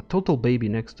 I'm a total baby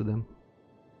next to them.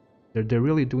 They're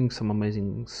really doing some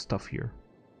amazing stuff here.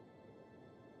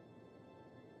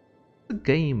 The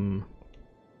game.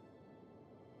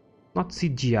 Not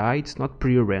CGI, it's not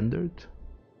pre-rendered.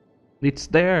 It's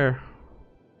there.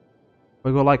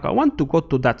 I go like, I want to go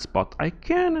to that spot. I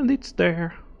can, and it's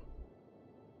there.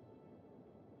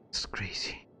 It's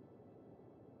crazy.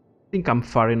 I think I'm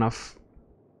far enough.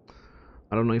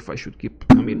 I don't know if I should keep,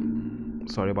 I mean,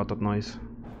 sorry about that noise.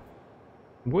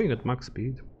 I'm going at max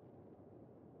speed.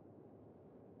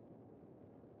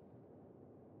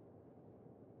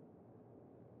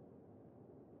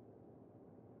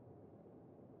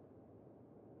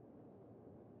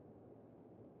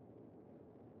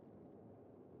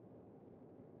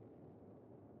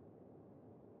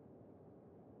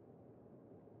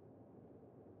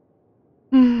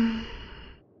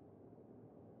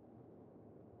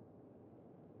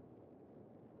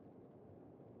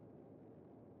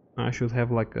 I should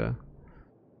have like a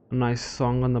nice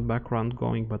song on the background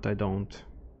going, but I don't.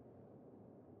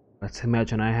 Let's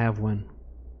imagine I have one.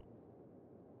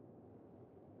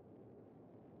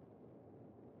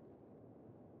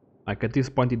 Like at this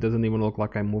point it doesn't even look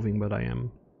like I'm moving, but I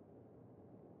am.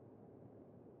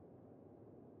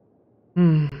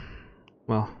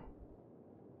 Well,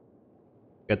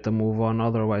 get to move on,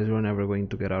 otherwise we're never going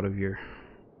to get out of here.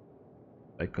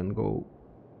 I can go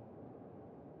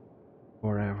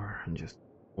forever and just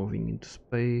moving into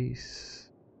space.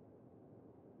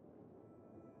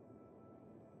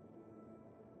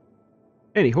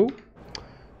 Anywho,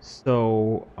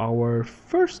 so our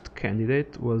first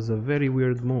candidate was a very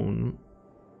weird moon.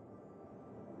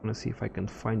 I'm gonna see if I can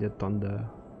find it on the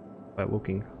by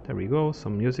looking. There we go,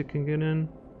 some music can get in.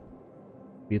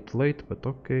 Bit late, but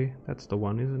okay, that's the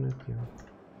one, isn't it? Yeah.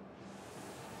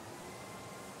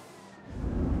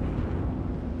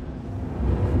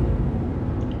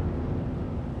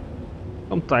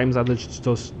 Sometimes I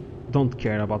just don't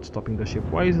care about stopping the ship.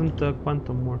 Why isn't the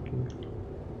quantum working?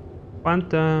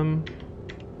 Quantum!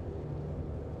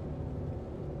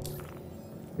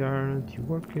 Why aren't you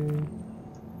working?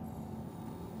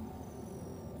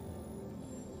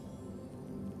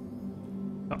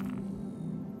 Oh.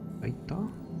 Wait,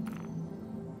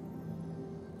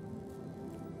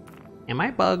 am I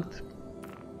bugged?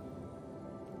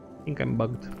 I think I'm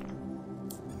bugged.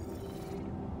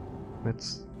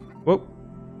 Let's... Whoa!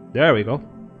 There we go.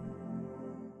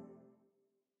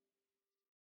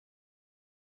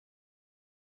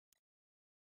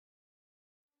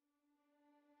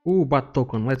 Ooh, bot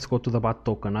token. Let's go to the bot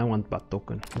token. I want bot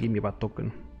token. Give me bot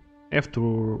token. I have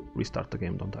to restart the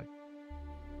game, don't I?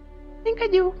 I think I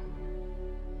do.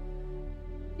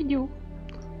 I do.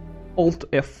 Alt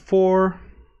F4.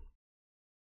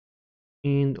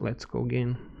 And let's go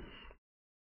again.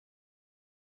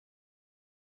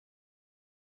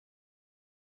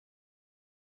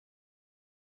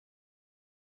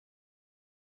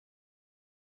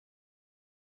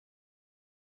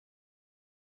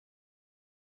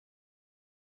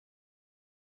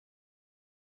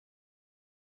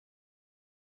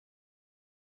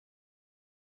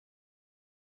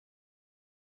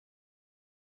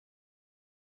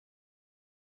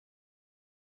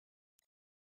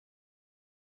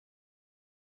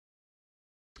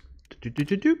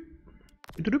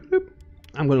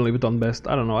 I'm gonna leave it on best.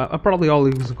 I don't know. I probably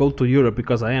always go to Europe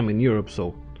because I am in Europe,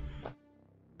 so.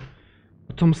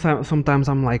 But sometimes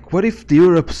I'm like, what if the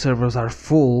Europe servers are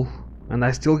full and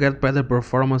I still get better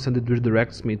performance and it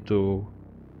redirects me to.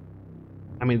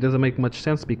 I mean, it doesn't make much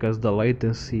sense because the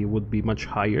latency would be much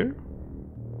higher.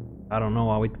 I don't know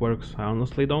how it works. I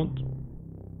honestly don't.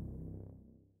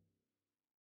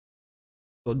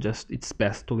 So just, it's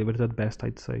best to leave it at best,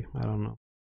 I'd say. I don't know.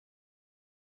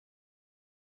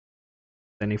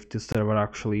 Then if the server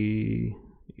actually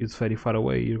is very far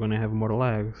away, you're gonna have more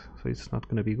lags, so it's not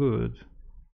gonna be good.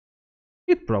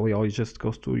 It probably always just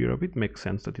goes to Europe. It makes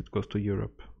sense that it goes to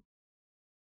Europe.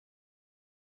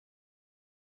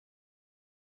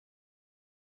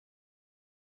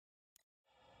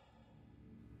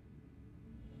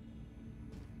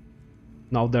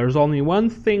 Now there's only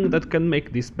one thing that can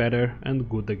make this better and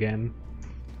good again.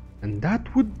 And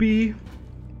that would be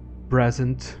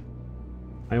present.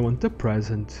 I want a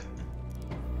present.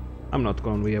 I'm not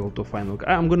gonna be able to find.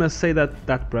 I'm gonna say that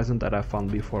that present that I found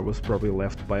before was probably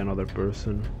left by another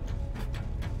person.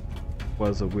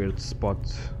 Was a weird spot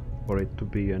for it to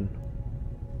be in.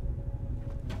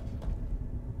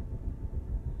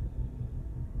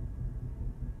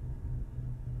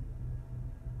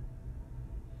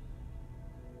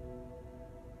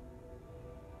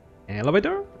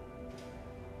 Elevator?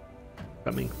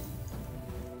 Coming.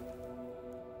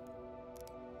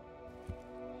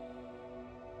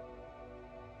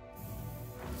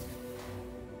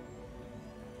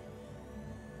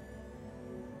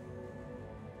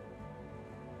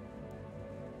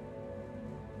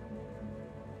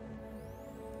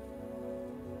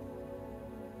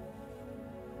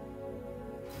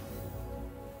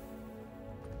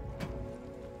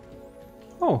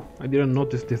 Oh, I didn't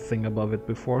notice this thing above it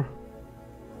before.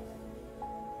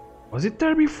 Was it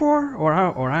there before? Or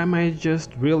am I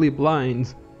just really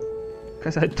blind?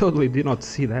 Because I totally did not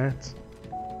see that.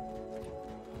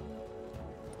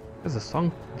 Is the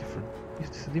song different? Is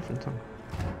this a different song?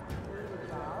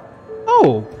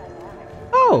 Oh!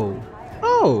 Oh!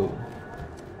 Oh!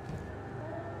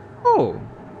 Oh!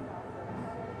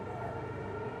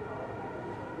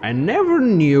 I never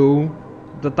knew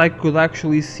that I could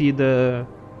actually see the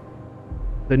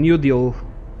New Deal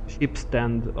ship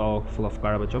stand. Oh, full of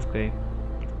garbage. Okay,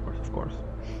 of course.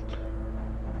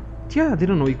 yeah, I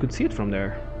didn't know you could see it from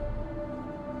there.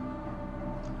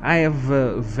 I have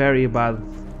a very bad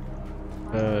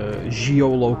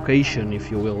geolocation,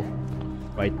 if you will,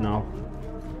 right now.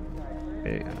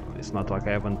 Okay, it's not like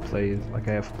I haven't played, like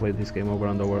I have played this game over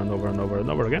and over and over and over and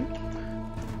over again.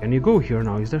 Can you go here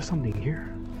now? Is there something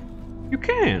here? You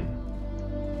can!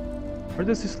 Where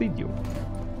does this lead you?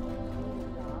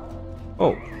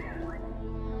 Oh,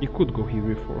 you could go here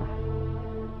before.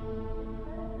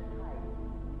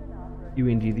 You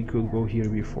indeed could go here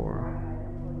before.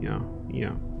 Yeah.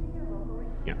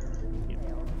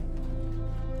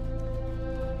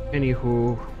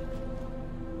 Anywho,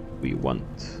 we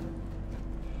want.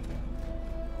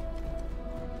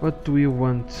 What do we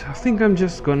want? I think I'm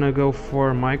just gonna go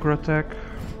for micro attack.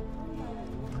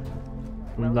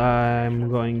 And I'm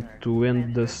going to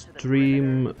end the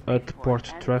stream at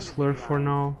Port Tressler for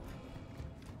now.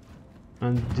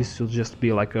 And this will just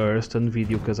be like a Hurston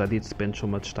video, because I did spend so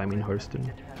much time in Hurston.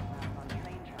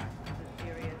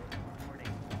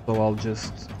 So I'll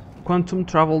just quantum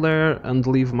travel there and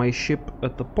leave my ship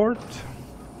at the port.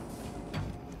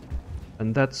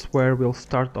 And that's where we'll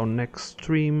start our next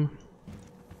stream,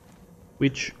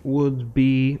 which would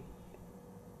be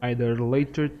either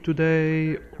later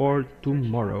today or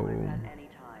tomorrow.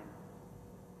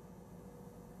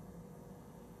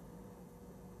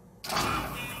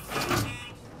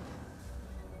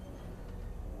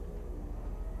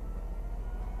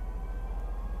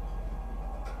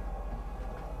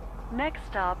 Next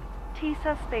stop,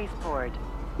 Tisa Spaceport.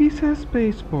 Tisa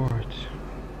Spaceport.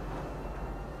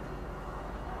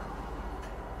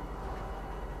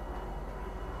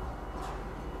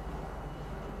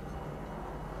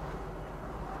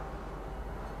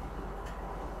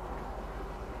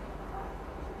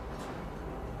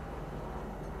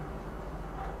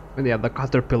 And yeah, the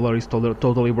caterpillar is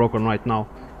totally broken right now.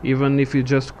 Even if you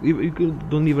just, you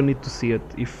don't even need to see it.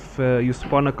 If you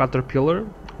spawn a caterpillar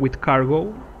with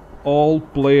cargo, all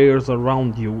players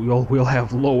around you will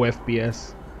have low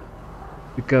FPS.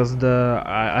 Because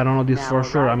I don't know this for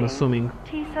sure, I'm assuming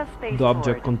the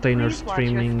object container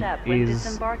streaming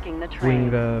is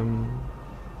doing,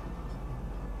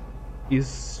 is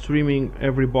streaming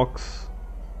every box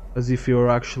as if you're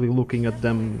actually looking at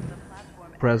them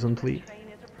presently.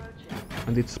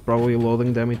 And it's probably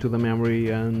loading them into the memory,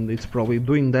 and it's probably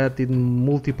doing that in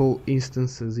multiple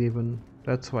instances even.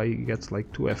 That's why it gets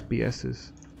like 2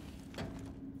 FPSs.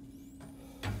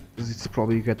 Because it's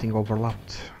probably getting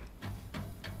overlapped.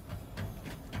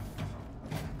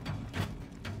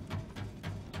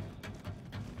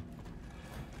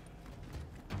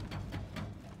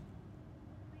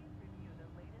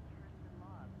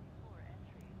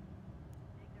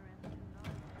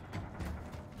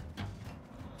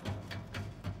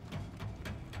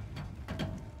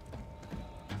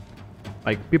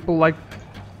 Like people like,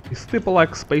 if people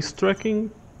like space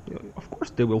trekking, of course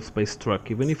they will space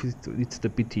trek, even if it's the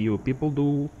PTU. People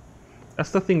do. That's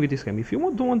the thing with this game. If you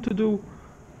don't want to do,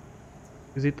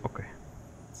 is it okay?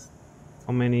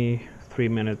 How many? 3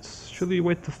 minutes. Should we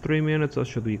wait for 3 minutes or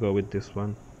should we go with this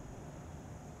one?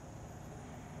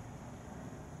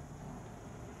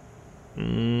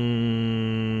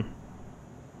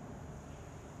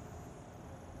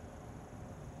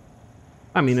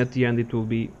 I mean, at the end it will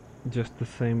be just the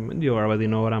same. You already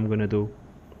know what I'm gonna do.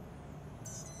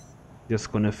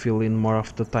 Just gonna fill in more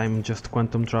of the time just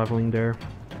quantum traveling there.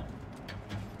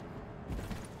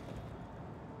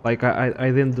 Like I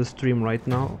end the stream right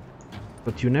now,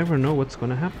 but you never know what's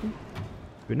gonna happen.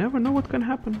 You never know what can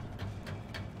happen.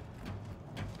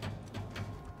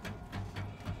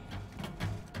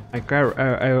 Like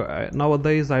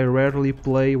nowadays I rarely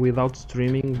play without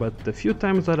streaming, but the few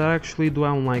times that I actually do,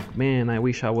 I'm like, man, I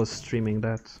wish I was streaming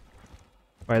that.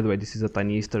 By the way, this is a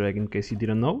tiny Easter egg in case you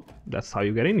didn't know. That's how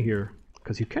you get in here,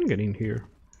 because you can get in here.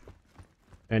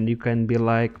 And you can be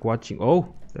like watching,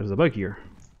 oh, there's a bug here.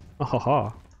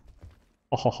 Ahaha.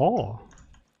 Ahaha.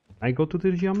 I go to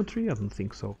the geometry? I don't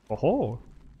think so. Oh.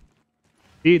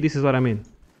 See, this is what I mean.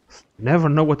 Never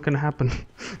know what can happen.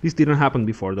 This didn't happen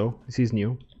before though. This is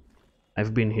new.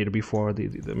 I've been here before. I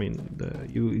mean,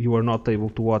 you were not able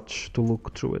to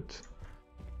look through it.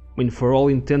 I mean, for all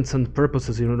intents and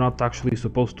purposes, you're not actually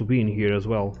supposed to be in here as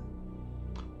well.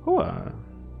 Oh,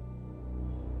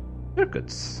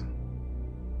 circuits.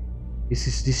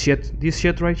 This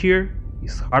shit right here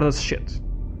is hard as shit.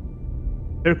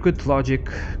 Circuit logic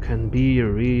can be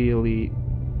really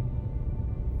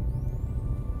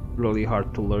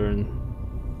hard to learn.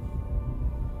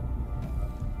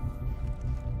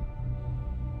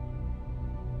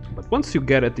 But once you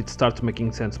get it, it starts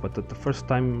making sense. But at the first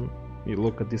time you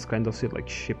look at this kind of shit, like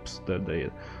ships,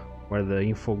 where the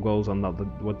info goes on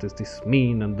what does this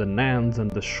mean, and the nans and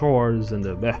the shores and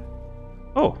the bleh.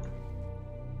 Oh.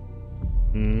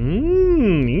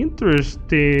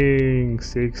 Interesting.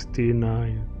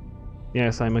 69.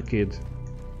 Yes, I'm a kid.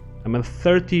 I'm a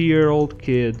 30-year-old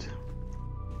kid.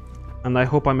 And I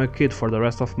hope I'm a kid for the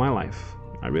rest of my life.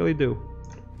 I really do.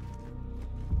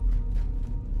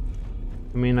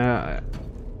 I mean, I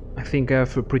think I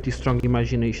have a pretty strong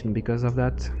imagination because of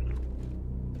that.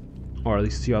 Or at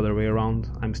least the other way around.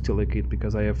 I'm still a kid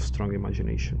because I have strong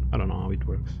imagination. I don't know how it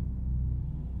works.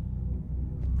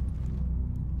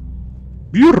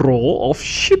 Bureau of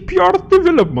Shipyard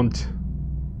Development.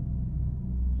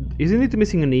 Isn't it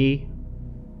missing an E?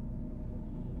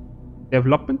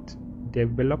 Development?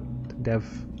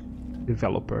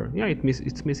 Developer. Yeah,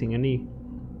 it's missing an E.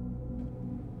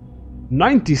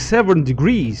 97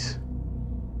 degrees.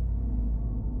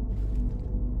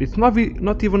 It's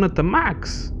not even at the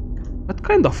max. What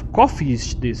kind of coffee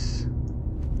is this?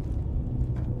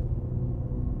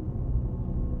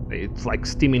 It's like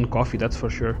steaming coffee, that's for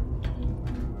sure.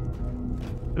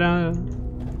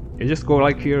 You just go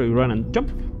like here, you run and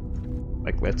jump.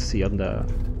 Like, let's see on the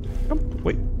jump.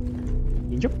 Wait,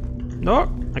 jump.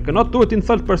 No, I cannot do it in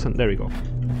third person. There we go.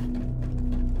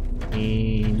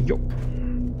 And yo.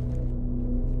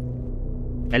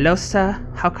 Hello, sir.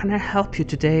 How can I help you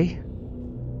today?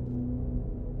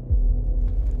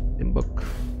 In book.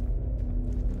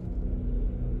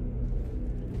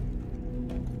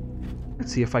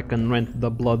 Let's see if I can rent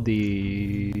the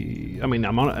bloody. I mean, I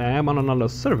am on another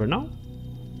server now.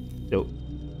 So,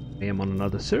 I am on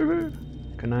another server.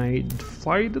 Can I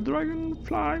fly the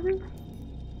dragonfly?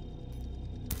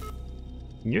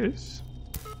 Yes.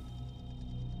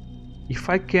 If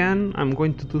I can, I'm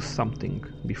going to do something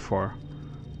before.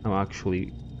 I'm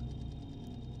actually.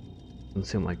 Doesn't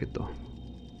seem like it though.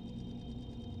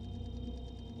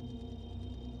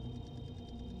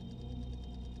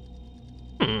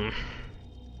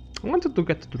 I wanted to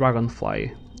get the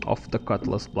dragonfly off the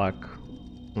Cutlass Black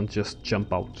and just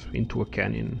jump out into a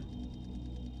canyon.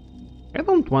 I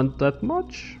don't want that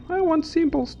much. I want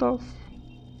simple stuff.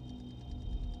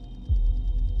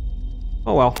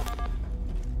 Oh well.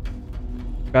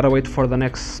 Gotta wait for the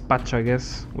next patch, I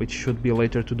guess, which should be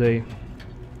later today.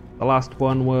 The last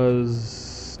one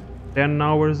was 10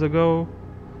 hours ago.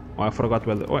 Oh, I forgot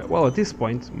whether. Well, at this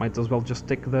point, might as well just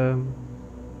take the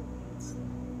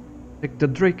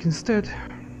Drake instead.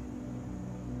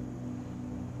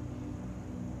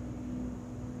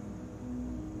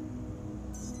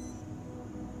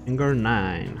 Finger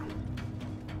 9.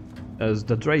 As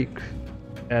the Drake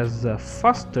has a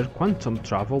faster quantum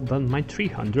travel than my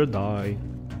 300i.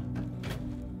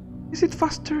 Is it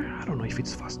faster? I don't know if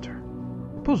it's faster.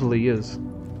 Supposedly is.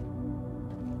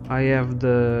 I have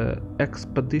the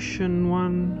Expedition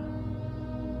one,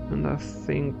 and I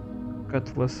think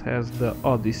Cutlass has the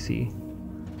Odyssey.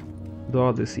 The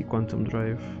Odyssey quantum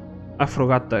drive. I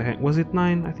forgot the. Was it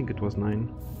 9? I think it was 9.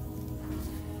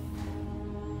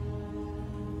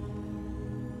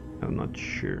 I'm not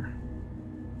sure.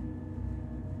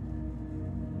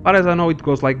 But as I know, it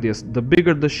goes like this: the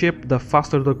bigger the ship, the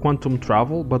faster the quantum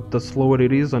travel, but the slower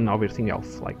it is on everything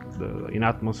else, like in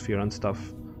atmosphere and stuff.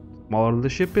 The smaller the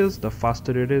ship is, the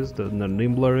faster it is, the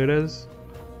nimbler it is.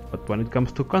 But when it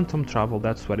comes to quantum travel,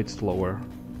 that's where it's slower.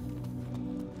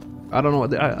 I don't know.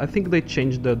 I think they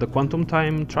changed the quantum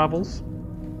time travels.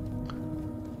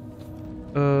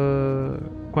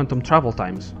 Quantum travel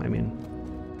times, I mean.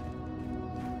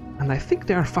 And I think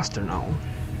they are faster now.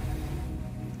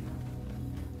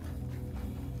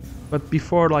 But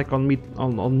before, like on me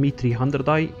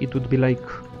 300i, it would be like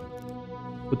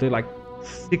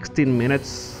 16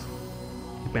 minutes,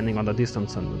 depending on the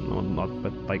distance and not.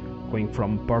 But like going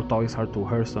from Port Olisar to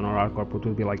Hurston or Arcorp, it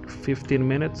would be like 15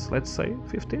 minutes, let's say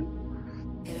 15.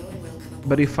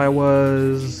 But if I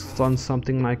was on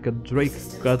something like a Drake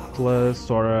Cutlass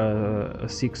or a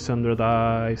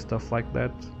 600i, stuff like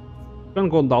that, it can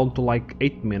go down to like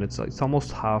 8 minutes. It's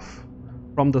almost half.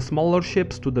 From the smaller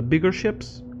ships to the bigger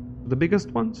ships, the biggest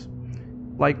ones,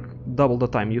 like double the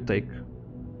time you take.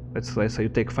 Let's say you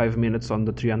take 5 minutes on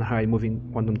the 300i moving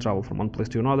quantum travel from one place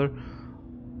to another.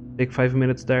 Take 5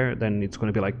 minutes there, then it's going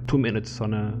to be like 2 minutes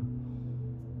on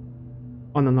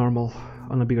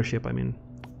a bigger ship. I mean,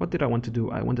 what did I want to do?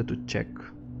 I wanted to check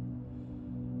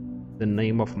the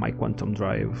name of my quantum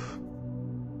drive.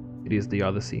 It is the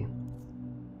Odyssey.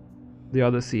 The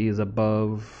Odyssey is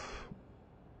above.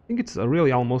 I think it's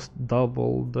really almost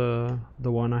double the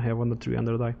one I have on the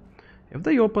 300i. If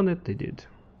they opened it, they did.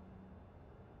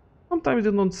 Sometimes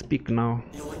they don't speak now.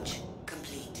 Launch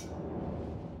complete.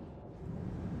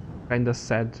 Kinda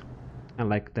sad. I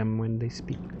like them when they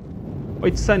speak. Oh,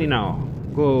 it's sunny now.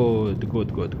 Good,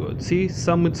 good, good, good. See,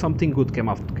 something good came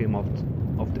out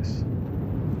of this.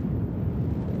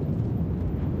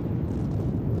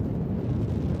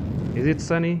 Is it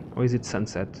sunny or is it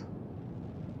sunset?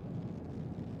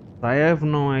 I have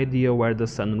no idea where the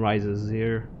sun rises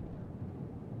here.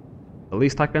 The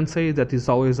least I can say is that it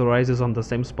always rises on the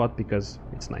same spot because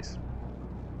it's nice.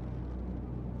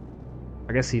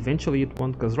 I guess eventually it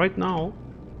won't, because right now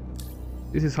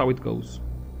this is how it goes.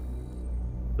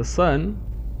 The sun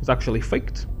is actually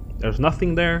faked. There's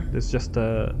nothing there. There's just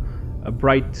a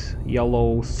bright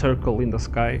yellow circle in the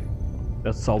sky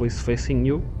that's always facing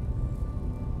you.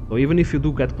 So even if you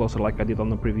do get closer, like I did on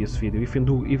the previous video,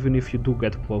 even if you do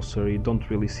get closer, you don't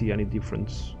really see any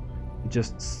difference. It's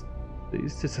just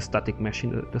a static mesh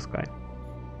in the sky.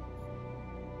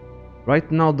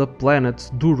 Right now the planets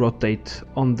do rotate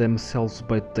on themselves,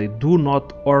 but they do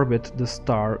not orbit the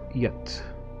star yet.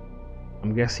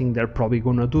 I'm guessing they're probably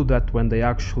gonna do that when they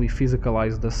actually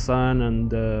physicalize the sun and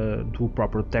do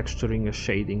proper texturing and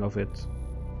shading of it.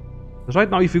 Because right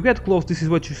now if you get close, this is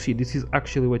what you see. This is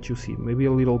actually what you see. Maybe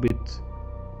a little bit.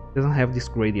 It doesn't have this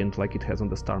gradient like it has on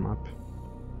the star map.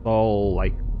 It's all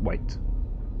like white.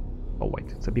 All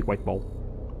white. It's a big white ball.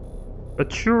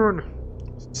 But soon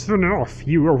enough,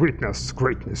 you will witness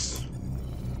greatness.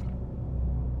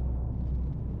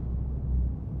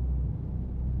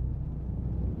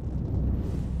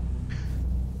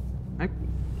 I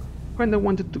kinda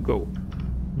wanted to go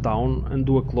down and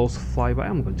do a close flyby.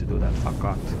 I'm going to do that, fuck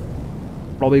God.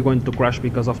 Probably going to crash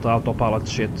because of the autopilot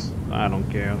shit. I don't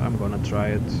care, I'm gonna try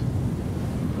it.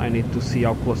 I need to see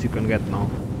how close you can get now.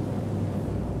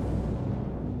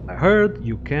 I heard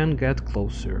you can get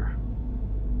closer.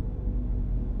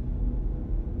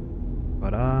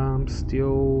 But I'm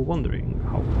still wondering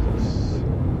how close.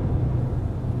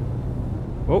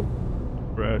 Oh,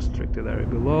 restricted area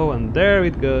below, and there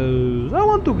it goes. I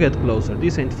want to get closer,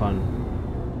 this ain't fun.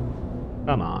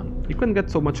 Come on, you can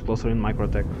get so much closer in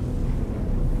Microtech.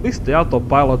 At least the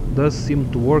autopilot does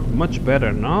seem to work much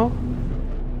better now.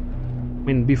 I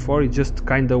mean, before it just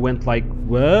kinda went like,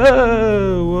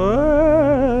 whoa,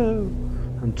 whoa,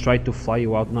 and tried to fly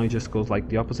you out. Now it just goes like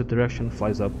the opposite direction,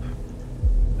 flies up.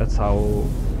 That's how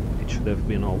it should have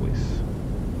been always.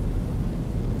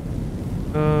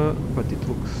 But it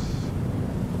looks...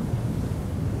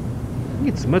 I think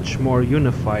it's much more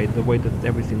unified, the way that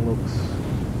everything looks.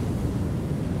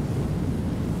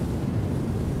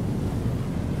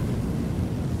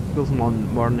 Feels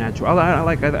more natural.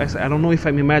 I don't know if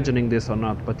I'm imagining this or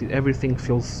not, but everything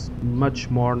feels much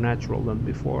more natural than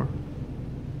before.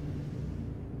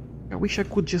 I wish I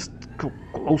could just go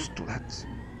close to that.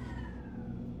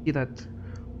 See that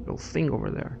little thing over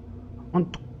there. I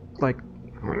want to, like...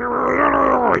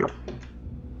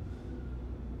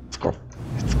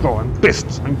 Let's go, I'm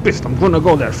pissed, I'm gonna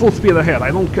go there, full speed ahead,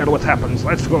 I don't care what happens,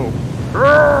 let's go.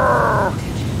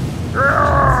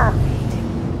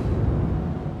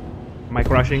 Am I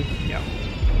crashing? Yeah.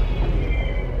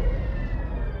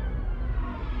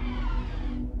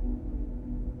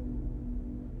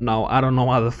 Now, I don't know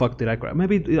how the fuck did I crash.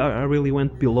 Maybe I really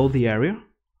went below the area.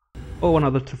 Oh,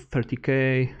 another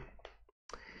 30k.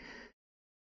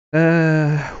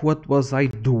 What was I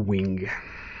doing?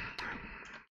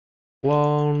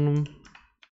 Clone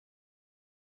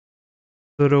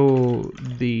through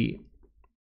the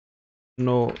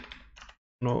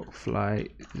no-fly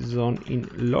zone in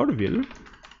Lorville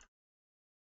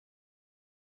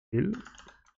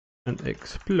and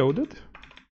exploded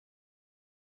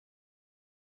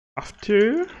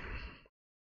after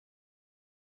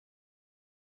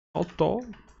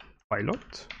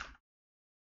autopilot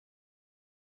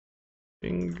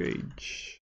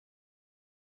engage,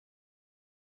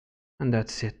 and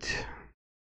that's it.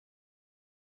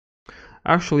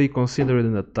 Actually,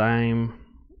 considering the time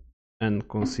and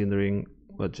considering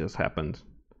what just happened,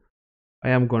 I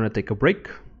am gonna take a break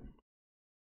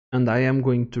and I am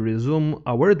going to resume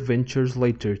our adventures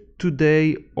later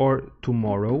today or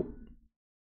tomorrow,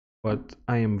 but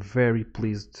I am very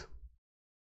pleased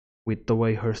with the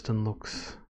way Hurston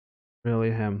looks.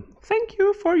 Really am. Thank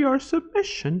you for your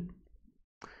submission.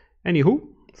 Anywho,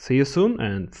 see you soon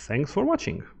and thanks for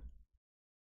watching.